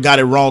that Denver got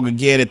it wrong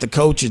again at the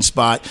coaching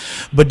spot,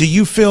 but do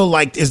you feel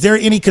like, is there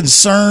any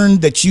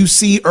concern that you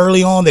see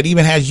early on that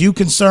even has you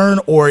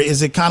concerned, or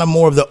is it kind of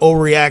more of the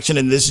overreaction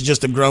and this is just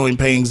the growing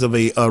pains of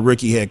a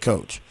rookie head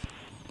coach?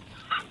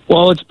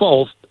 Well, it's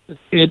both.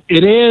 It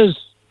is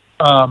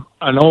an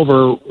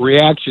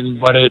overreaction,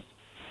 but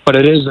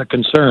it is a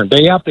concern.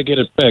 They have to get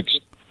it fixed.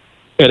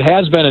 It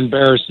has been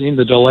embarrassing,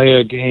 the delay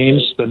of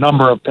games, the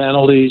number of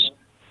penalties,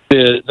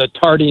 the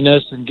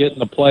tardiness in getting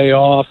the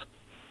playoff,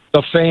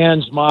 the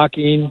fans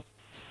mocking,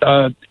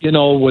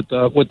 with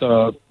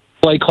the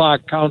play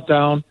clock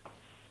countdown,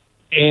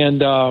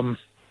 and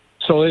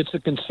so it's a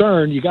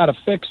concern. You got to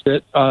fix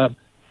it.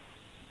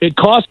 It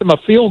cost them a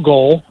field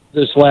goal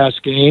this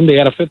last game. They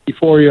had a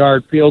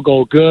 54-yard field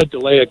goal good,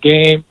 delay a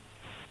game.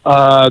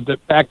 That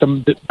backed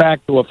them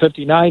back to a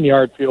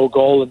 59-yard field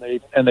goal,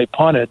 and they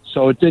punted.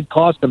 So it did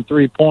cost them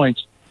 3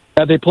 points.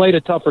 Had they played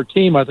a tougher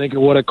team, I think it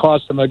would have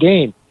cost them a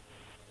game.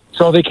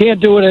 So they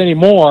can't do it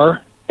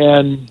anymore.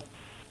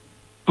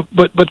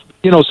 But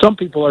some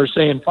people are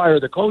saying fire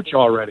the coach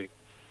already,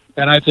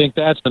 and I think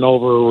that's an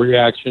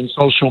overreaction.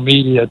 Social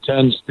media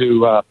tends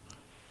to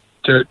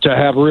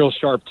have real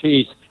sharp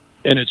teeth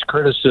in its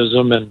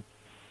criticism, and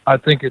I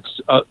think it's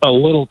a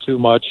little too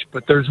much.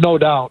 But there's no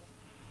doubt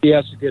he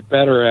has to get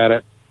better at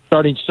it,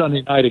 starting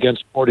Sunday night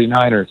against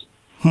 49ers.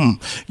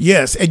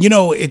 Yes,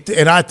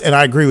 and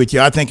I agree with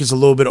you. I think it's a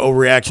little bit of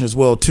overreaction as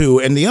well too.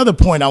 And the other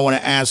point I want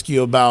to ask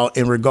you about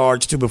in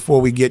regards to,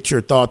 before we get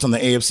your thoughts on the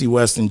AFC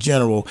West in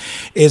general,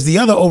 is the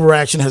other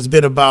overreaction has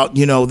been about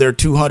their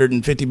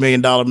 $250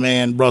 million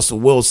man Russell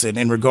Wilson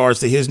in regards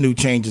to his new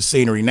change of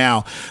scenery.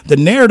 Now, the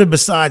narrative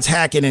besides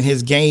Hackett and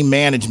his game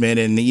management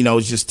and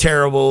it's just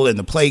terrible, and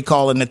the play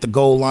calling at the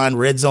goal line,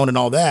 red zone, and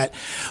all that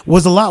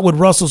was a lot with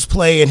Russell's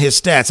play and his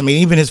stats. I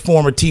mean, even his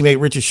former teammate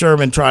Richard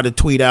Sherman tried to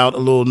tweet out a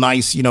little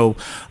nice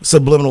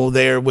subliminal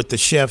there with the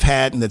chef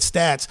hat and the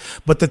stats.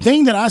 But the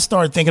thing that I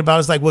started thinking about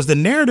is was the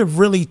narrative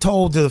really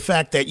told to the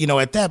fact that,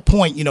 at that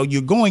point,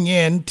 you're going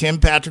in, Tim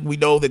Patrick, we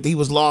know that he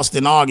was lost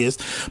in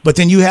August, but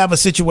then you have a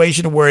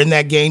situation where in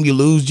that game you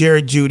lose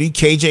Jared Jeudy.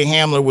 KJ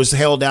Hamler was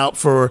held out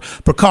for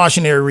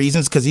precautionary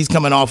reasons because he's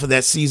coming off of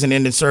that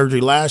season-ending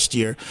surgery last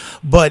year.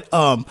 But,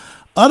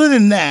 other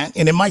than that,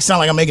 and it might sound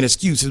like I'm making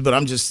excuses, but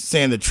I'm just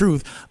saying the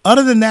truth.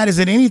 Other than that, is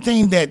it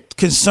anything that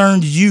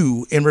concerns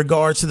you in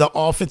regards to the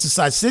offensive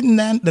side? Sitting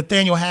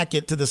Nathaniel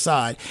Hackett to the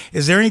side,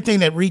 is there anything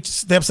that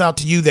steps out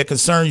to you that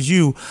concerns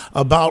you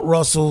about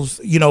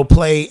Russell's,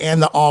 play and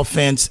the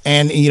offense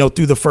and,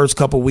 through the first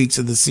couple weeks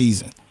of the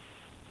season?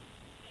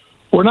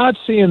 We're not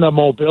seeing the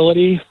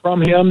mobility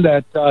from him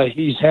that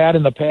he's had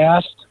in the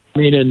past. I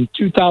mean, in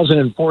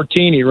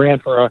 2014, he ran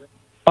for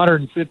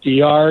 150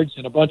 yards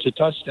and a bunch of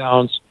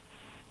touchdowns.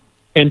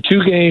 In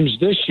 2 games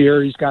this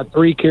year, he's got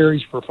 3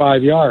 carries for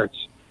 5 yards.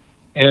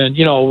 And,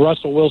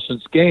 Russell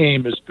Wilson's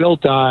game is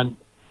built on,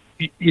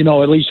 at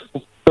least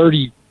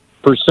 30%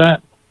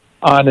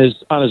 on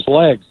his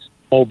legs,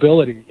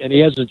 mobility, and he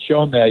hasn't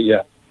shown that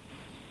yet.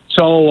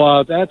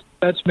 So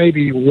that's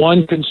maybe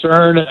one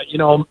concern.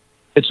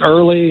 It's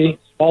early,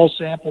 small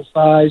sample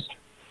size.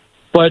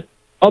 But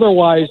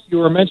otherwise, you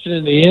were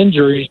mentioning the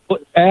injuries.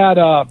 Add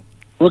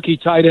rookie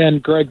tight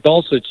end Greg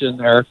Dulcich in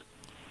there,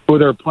 who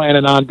they're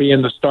planning on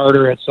being the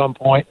starter at some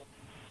point.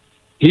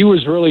 He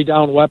was really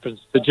down weapons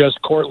to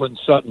just Cortland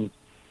Sutton.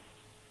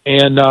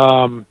 And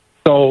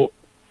so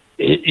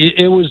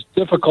it was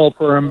difficult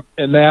for him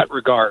in that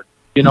regard.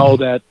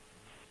 That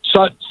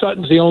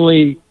Sutton's the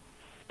only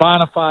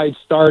bona fide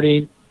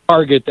starting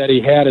target that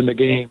he had in the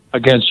game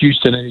against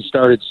Houston, and he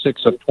started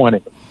 6 of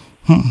 20.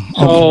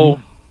 So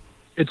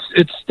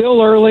it's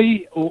still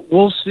early.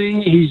 We'll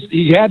see.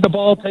 He had the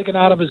ball taken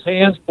out of his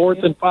hands,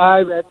 4th and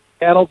 5 at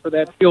Seattle for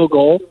that field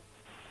goal.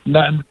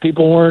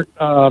 People weren't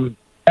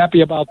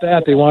happy about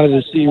that. They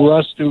wanted to see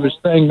Russ do his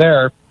thing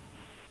there.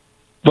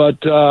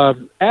 But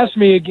ask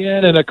me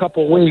again in a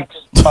couple weeks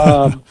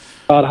about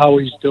how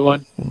he's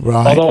doing.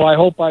 Right. Although I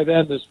hope by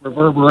then this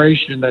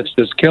reverberation that's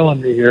just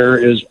killing me here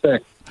is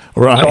fixed.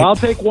 Right. So I'll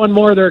take one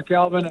more there,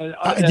 Calvin.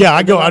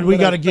 We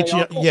got to get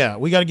you. Yeah,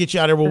 we got to get you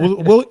out of there.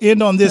 We'll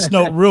end on this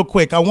note real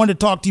quick. I wanted to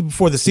talk to you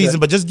before the season,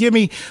 but just give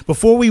me,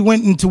 before we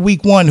went into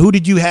week 1, who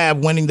did you have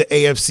winning the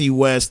AFC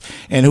West,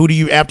 and who do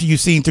you, after you've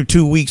seen through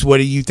 2 weeks, what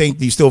do you think?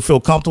 Do you still feel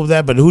comfortable with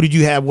that? But who did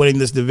you have winning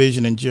this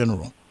division in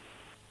general?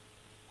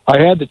 I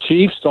had the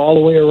Chiefs all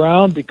the way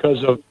around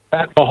because of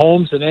Pat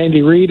Mahomes and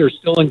Andy Reid are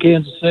still in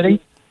Kansas City,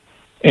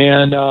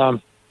 and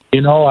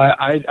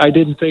I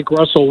didn't think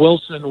Russell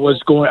Wilson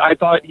was going. I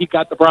thought he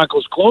got the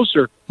Broncos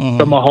closer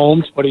to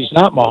Mahomes, but he's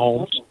not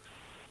Mahomes.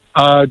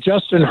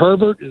 Justin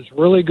Herbert is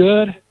really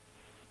good,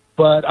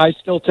 but I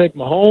still take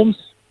Mahomes.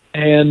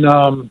 And,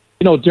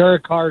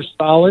 Derek Carr's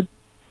solid.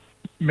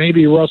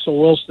 Maybe Russell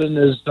Wilson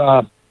is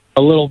a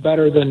little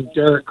better than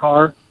Derek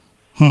Carr.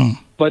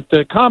 But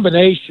the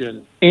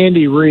combination,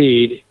 Andy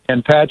Reid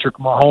and Patrick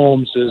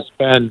Mahomes, has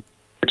been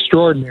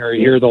extraordinary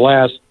here the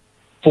last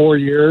 4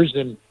 years.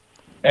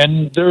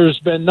 And there's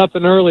been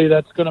nothing early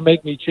that's going to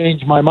make me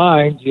change my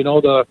mind.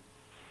 The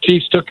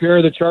Chiefs took care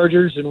of the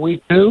Chargers in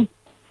week 2,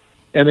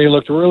 and they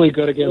looked really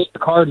good against the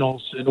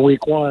Cardinals in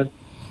week 1.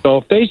 So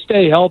if they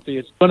stay healthy,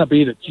 it's going to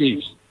be the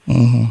Chiefs.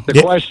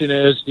 The question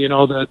is,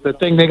 the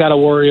thing they got to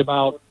worry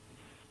about,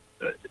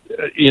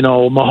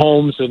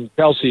 Mahomes and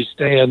Kelsey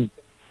staying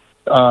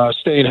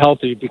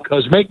healthy,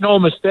 because make no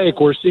mistake,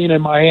 we're seeing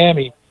in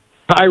Miami,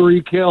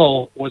 Tyreek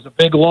Hill was a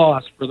big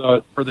loss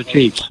for the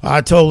Chiefs.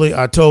 I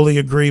totally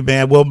agree,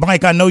 man. Well,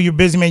 Mike, I know you're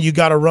busy, man. You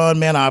got to run,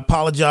 man. I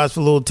apologize for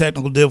the little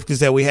technical difficulties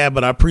that we had,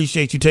 but I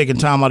appreciate you taking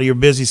time out of your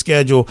busy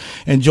schedule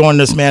and joining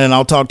us, man, and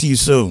I'll talk to you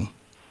soon.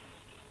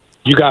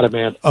 You got it,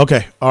 man.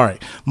 Okay, all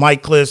right.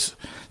 Mike Klis,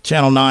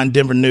 Channel 9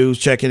 Denver News,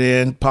 checking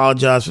in.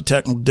 Apologize for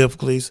technical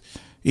difficulties,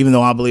 even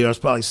though I believe I was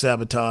probably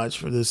sabotaged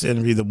for this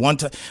interview. The one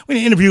time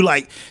we interviewed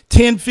like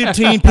 10,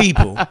 15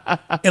 people,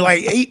 and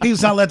like 8 people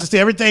not let us say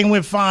everything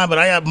went fine, but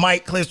I got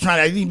Mike Klis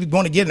trying to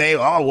going to get in there.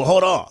 Oh, well,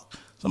 hold on.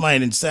 Somebody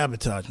didn't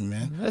sabotage me,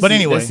 man. But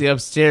anyway. That's the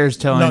upstairs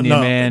telling you,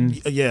 man.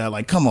 Yeah,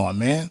 like, come on,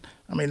 man.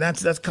 I mean,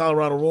 that's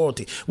Colorado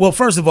royalty. Well,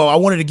 first of all, I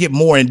wanted to get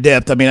more in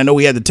depth. I mean, I know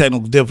we had the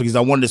technical difficulties. I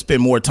wanted to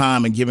spend more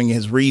time in giving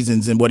his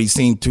reasons and what he's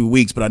seen 2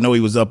 weeks, but I know he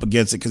was up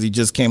against it because he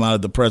just came out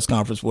of the press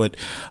conference with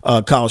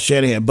Kyle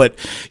Shanahan. But,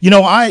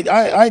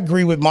 I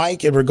agree with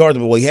Mike in regard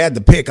to, well, he had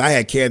the pick. I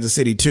had Kansas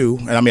City too.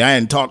 And I mean, I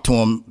hadn't talked to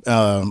him,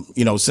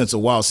 since a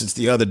while, since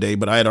the other day,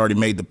 but I had already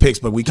made the picks,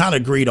 but we kind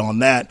of agreed on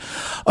that.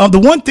 The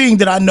one thing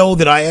that I know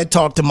that I had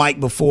talked to Mike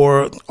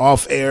before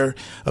off air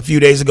a few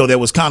days ago that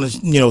was kind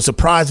of,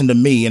 surprising to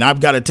me, and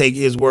I've got to take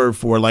his word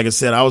for it. Like I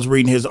said, I was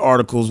reading his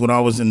articles when I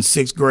was in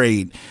 6th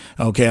grade.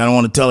 Okay, I don't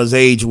want to tell his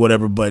age or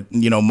whatever, but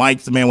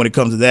Mike's the man when it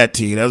comes to that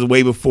team. That was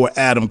way before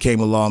Adam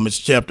came along,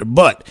 Mr. Schefter.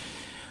 But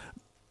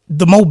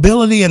the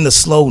mobility and the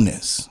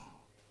slowness,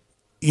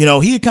 he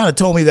had kind of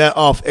told me that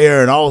off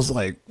air, and I was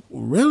like,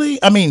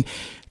 really? I mean,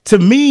 to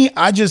me,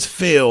 I just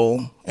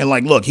feel, and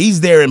like, look,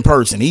 he's there in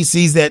person. He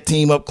sees that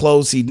team up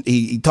close.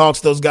 He talks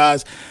to those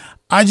guys.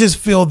 I just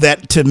feel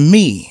that, to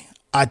me,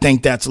 I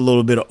think that's a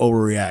little bit of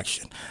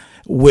overreaction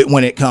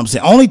when it comes to.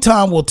 Only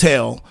time will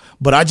tell,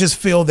 but I just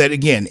feel that,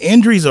 again,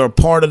 injuries are a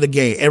part of the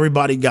game.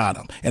 Everybody got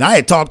them. And I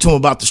had talked to him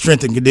about the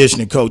strength and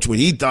conditioning coach when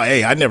he thought,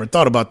 hey, I never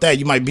thought about that.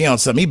 You might be on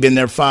something. He'd been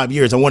there 5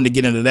 years. I wanted to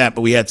get into that,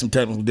 but we had some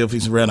technical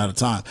difficulties and ran out of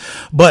time.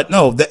 But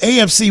no, the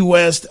AFC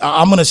West,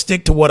 I'm going to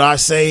stick to what I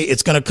say.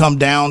 It's going to come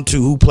down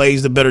to who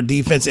plays the better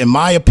defense. In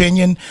my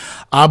opinion,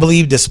 I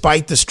believe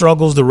despite the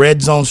struggles, the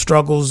red zone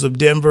struggles of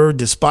Denver,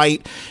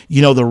 despite,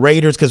 the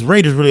Raiders, because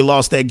Raiders really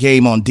lost that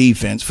game on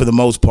defense for the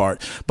most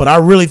part. But I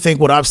really think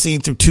what I've seen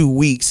through 2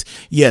 weeks,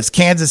 yes,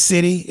 Kansas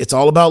City, it's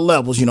all about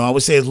levels. I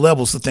always say it's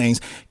levels to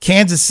things.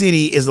 Kansas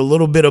City is a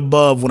little bit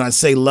above when I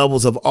say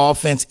levels of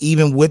offense,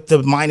 even with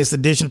the minus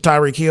addition of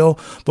Tyreek Hill.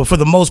 But for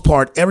the most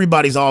part,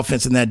 everybody's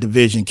offense in that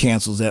division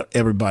cancels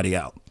everybody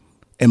out,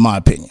 in my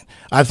opinion.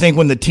 I think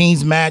when the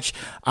teams match,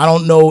 I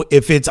don't know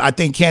if I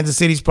think Kansas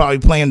City's probably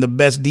playing the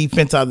best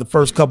defense out of the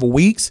first couple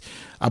weeks.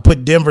 I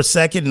put Denver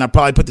second, and I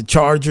probably put the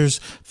Chargers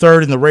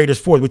third and the Raiders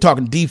fourth. We're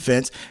talking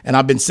defense, and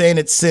I've been saying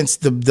it since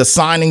the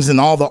signings and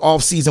all the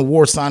offseason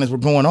war signings were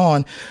going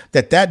on,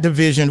 that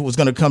division was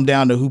going to come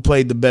down to who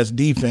played the best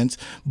defense.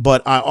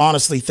 But I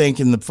honestly think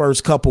in the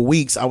first couple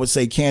weeks, I would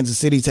say Kansas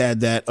City's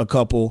had that a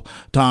couple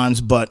times,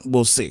 but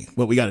we'll see.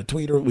 But we got a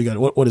tweeter. We got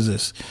what is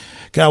this?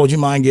 Cal, would you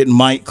mind getting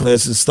Mike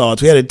Klis'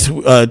 thoughts? We had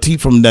a tweet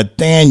from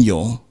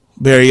Nathaniel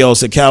Barrios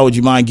said, Cal, would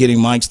you mind getting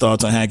Mike's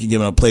thoughts on Hackett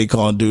giving up play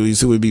calling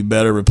duties? Who would be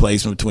better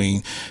replacement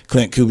between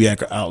Clint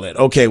Kubiak or Outlet?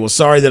 Okay, well,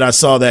 sorry that I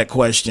saw that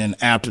question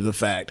after the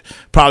fact.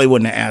 Probably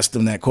wouldn't have asked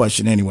him that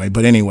question anyway.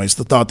 But anyways,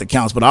 the thought that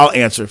counts. But I'll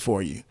answer it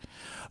for you.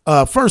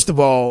 First of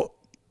all,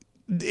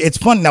 it's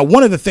funny. Now,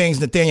 one of the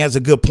things Nathaniel has a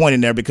good point in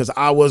there, because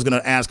I was going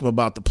to ask him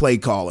about the play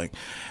calling.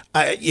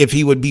 if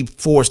he would be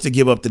forced to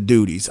give up the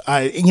duties.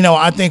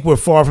 I think we're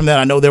far from that.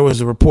 I know there was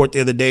a report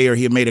the other day, or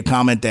he had made a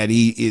comment that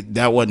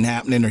that wasn't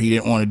happening, or he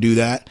didn't want to do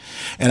that.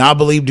 And I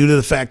believe, due to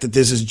the fact that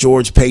this is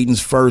George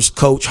Paton's first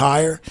coach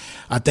hire,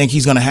 I think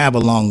he's going to have a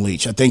long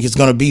leash. I think it's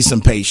going to be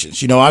some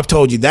patience. I've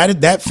told you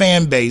that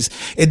fan base,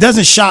 it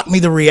doesn't shock me,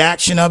 the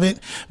reaction of it,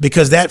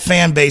 because that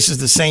fan base is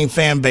the same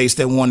fan base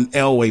that won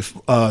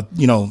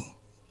Elway,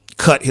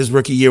 cut his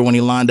rookie year when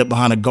he lined up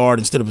behind a guard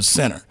instead of a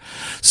center.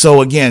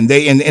 So again,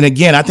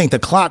 again, I think the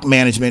clock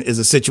management is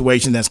a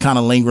situation that's kind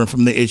of lingering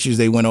from the issues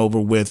they went over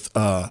with,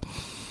 Vic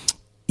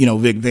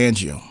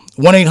Fangio.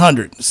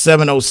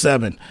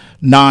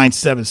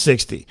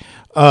 1-800-707-9760.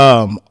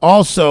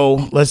 Also,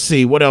 let's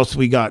see what else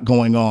we got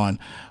going on.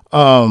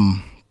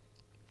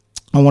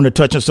 I want to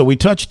touch on. So we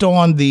touched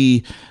on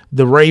the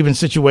Ravens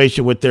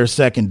situation with their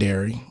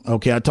secondary.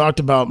 Okay, I talked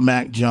about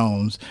Mac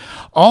Jones.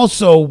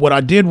 Also, what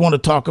I did want to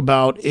talk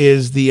about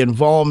is the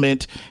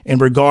involvement in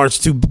regards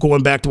to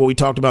going back to what we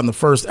talked about in the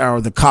first hour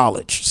of the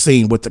college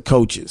scene with the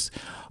coaches.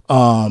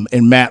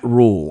 And Matt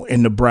Rule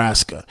in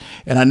Nebraska.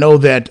 And I know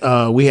that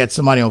we had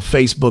somebody on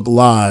Facebook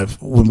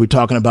Live when we were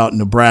talking about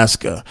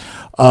Nebraska.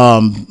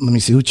 Let me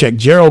see who checked.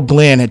 Gerald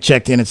Glenn had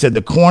checked in and said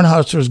the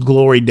Cornhuskers'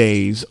 glory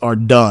days are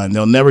done.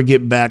 They'll never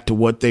get back to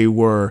what they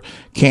were.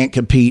 Can't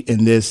compete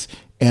in this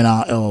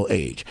NIL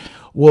age.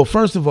 Well,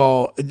 first of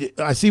all,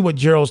 I see what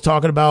Gerald's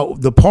talking about.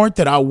 The part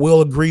that I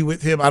will agree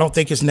with him, I don't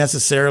think it's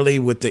necessarily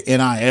with the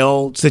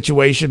NIL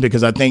situation,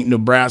 because I think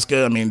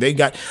Nebraska,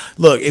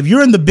 look, if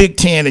you're in the Big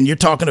Ten and you're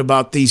talking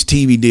about these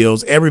TV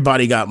deals,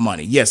 everybody got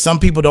money. Yes, some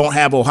people don't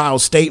have Ohio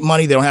State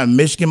money. They don't have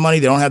Michigan money.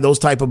 They don't have those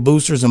type of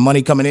boosters and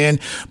money coming in.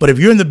 But if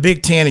you're in the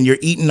Big Ten and you're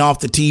eating off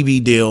the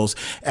TV deals,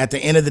 at the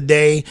end of the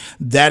day,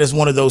 that is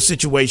one of those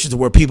situations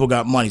where people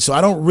got money. So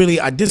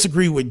I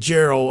disagree with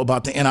Gerald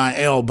about the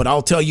NIL, but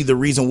I'll tell you the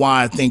reason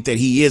why I think that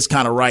he is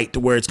kind of right,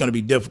 to where it's going to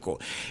be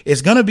difficult.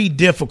 It's going to be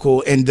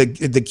difficult, and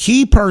the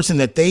key person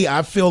that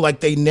I feel like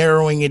they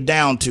narrowing it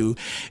down to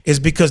is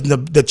because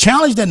the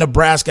challenge that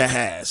Nebraska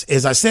has,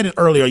 as I said it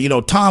earlier,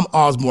 Tom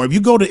Osborne,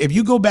 if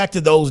you go back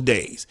to those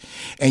days,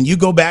 and you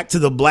go back to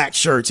the black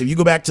shirts, if you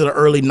go back to the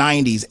early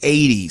 90s,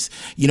 80s,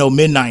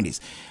 mid 90s,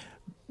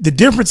 the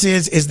difference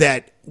is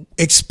that,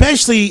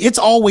 especially, it's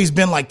always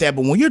been like that,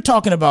 but when you're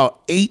talking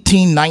about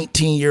 18,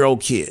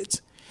 19-year-old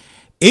kids,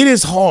 it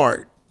is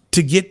hard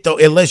to get,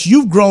 unless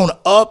you've grown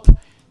up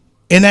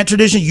in that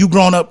tradition, you've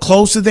grown up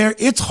close to there,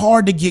 it's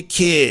hard to get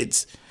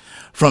kids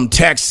from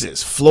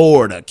Texas,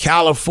 Florida,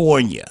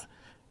 California,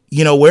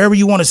 wherever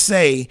you want to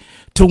say,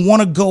 to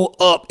want to go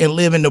up and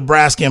live in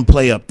Nebraska and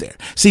play up there.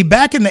 See,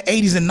 back in the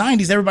 80s and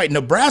 90s,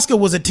 Nebraska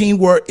was a team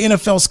where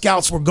NFL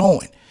scouts were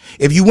going.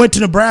 If you went to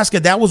Nebraska,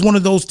 that was one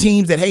of those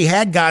teams that,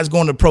 had guys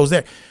going to pros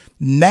there.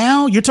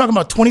 Now, you're talking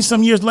about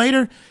 20-some years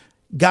later,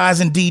 guys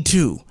in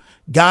D2,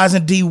 guys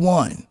in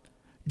D1,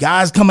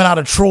 guys coming out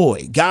of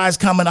Troy, guys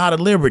coming out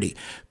of Liberty.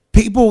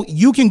 People,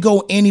 you can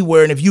go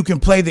anywhere, and if you can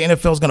play, the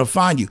NFL is going to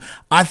find you.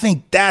 I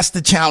think that's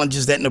the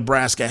challenges that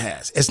Nebraska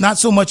has. It's not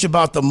so much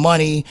about the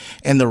money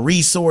and the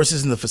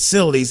resources and the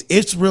facilities.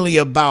 It's really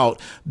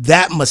about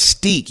that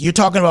mystique. You're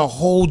talking about a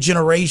whole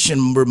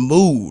generation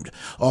removed,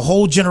 a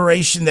whole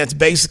generation that's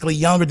basically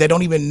younger. They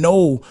don't even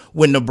know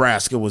when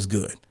Nebraska was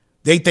good.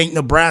 They think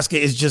Nebraska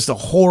is just a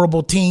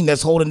horrible team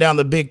that's holding down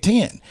the Big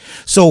Ten.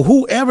 So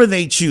whoever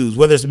they choose,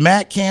 whether it's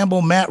Matt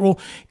Campbell, Matt Rule,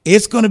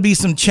 it's going to be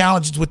some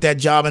challenges with that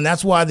job. And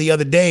that's why the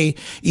other day,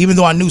 even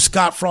though I knew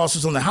Scott Frost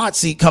was on the hot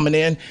seat coming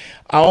in,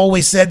 I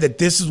always said that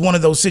this is one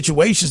of those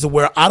situations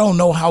where I don't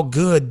know how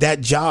good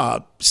that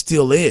job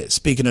still is,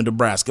 speaking of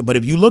Nebraska. But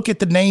if you look at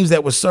the names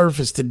that were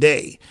surfaced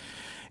today,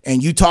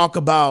 and you talk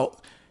about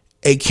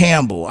a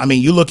Campbell,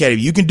 you look at it,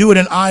 you can do it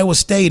in Iowa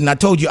State. And I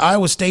told you,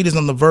 Iowa State is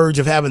on the verge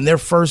of having their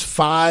first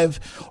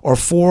 5 or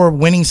 4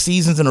 winning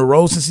seasons in a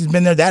row since he's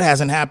been there. That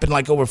hasn't happened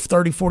like over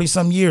 30, 40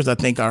 some years, I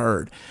think I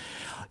heard.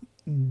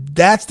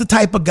 That's the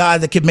type of guy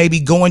that could maybe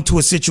go into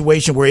a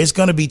situation where it's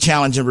going to be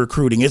challenging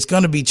recruiting. It's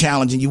going to be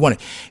challenging. You want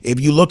it. If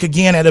you look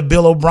again at a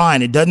Bill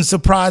O'Brien, it doesn't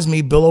surprise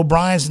me Bill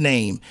O'Brien's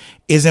name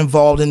is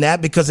involved in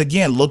that, because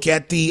again, look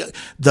at the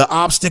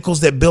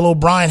obstacles that Bill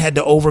O'Brien had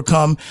to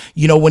overcome,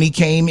 when he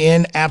came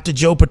in after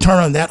Joe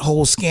Paterno and that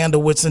whole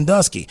scandal with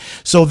Sandusky.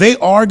 So they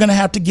are going to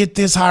have to get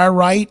this hire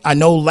right. I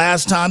know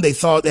last time they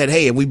thought that,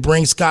 hey, if we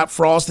bring Scott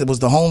Frost, that was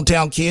the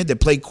hometown kid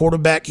that played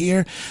quarterback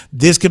here,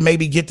 this could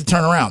maybe get the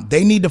turnaround.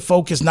 They need to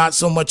focus not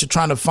so much on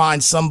trying to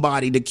find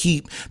somebody to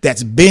keep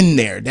that's been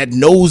there, that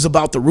knows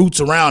about the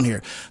roots around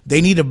here.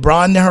 They need to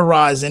broaden their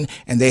horizon,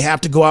 and they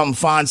have to go out and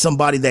find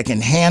somebody that can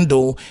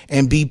handle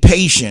and be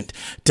patient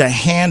to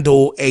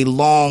handle a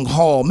long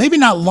haul. Maybe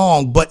not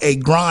long, but a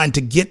grind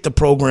to get the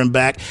program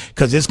back,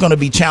 because it's going to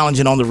be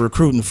challenging on the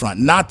recruiting front,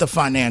 not the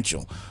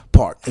financial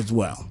part as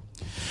well.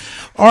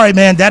 All right,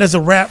 man, that is a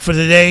wrap for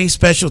today.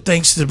 Special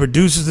thanks to the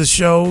producers of the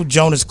show,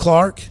 Jonas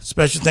Clark.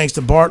 Special thanks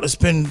to Bartlett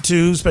Spin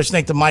 2. Special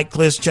thanks to Mike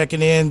Klis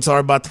checking in. Sorry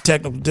about the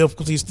technical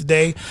difficulties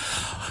today.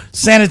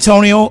 San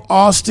Antonio,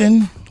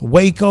 Austin,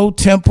 Waco,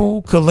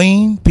 Temple,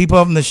 Killeen, people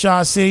up in the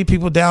Shaw City,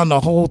 people down the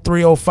whole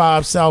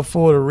 305 South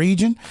Florida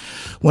region.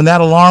 When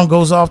that alarm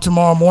goes off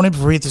tomorrow morning,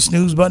 before you hit the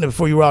snooze button,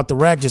 before you're out the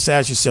rack, just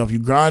ask yourself, you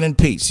grind in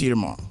peace. See you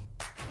tomorrow.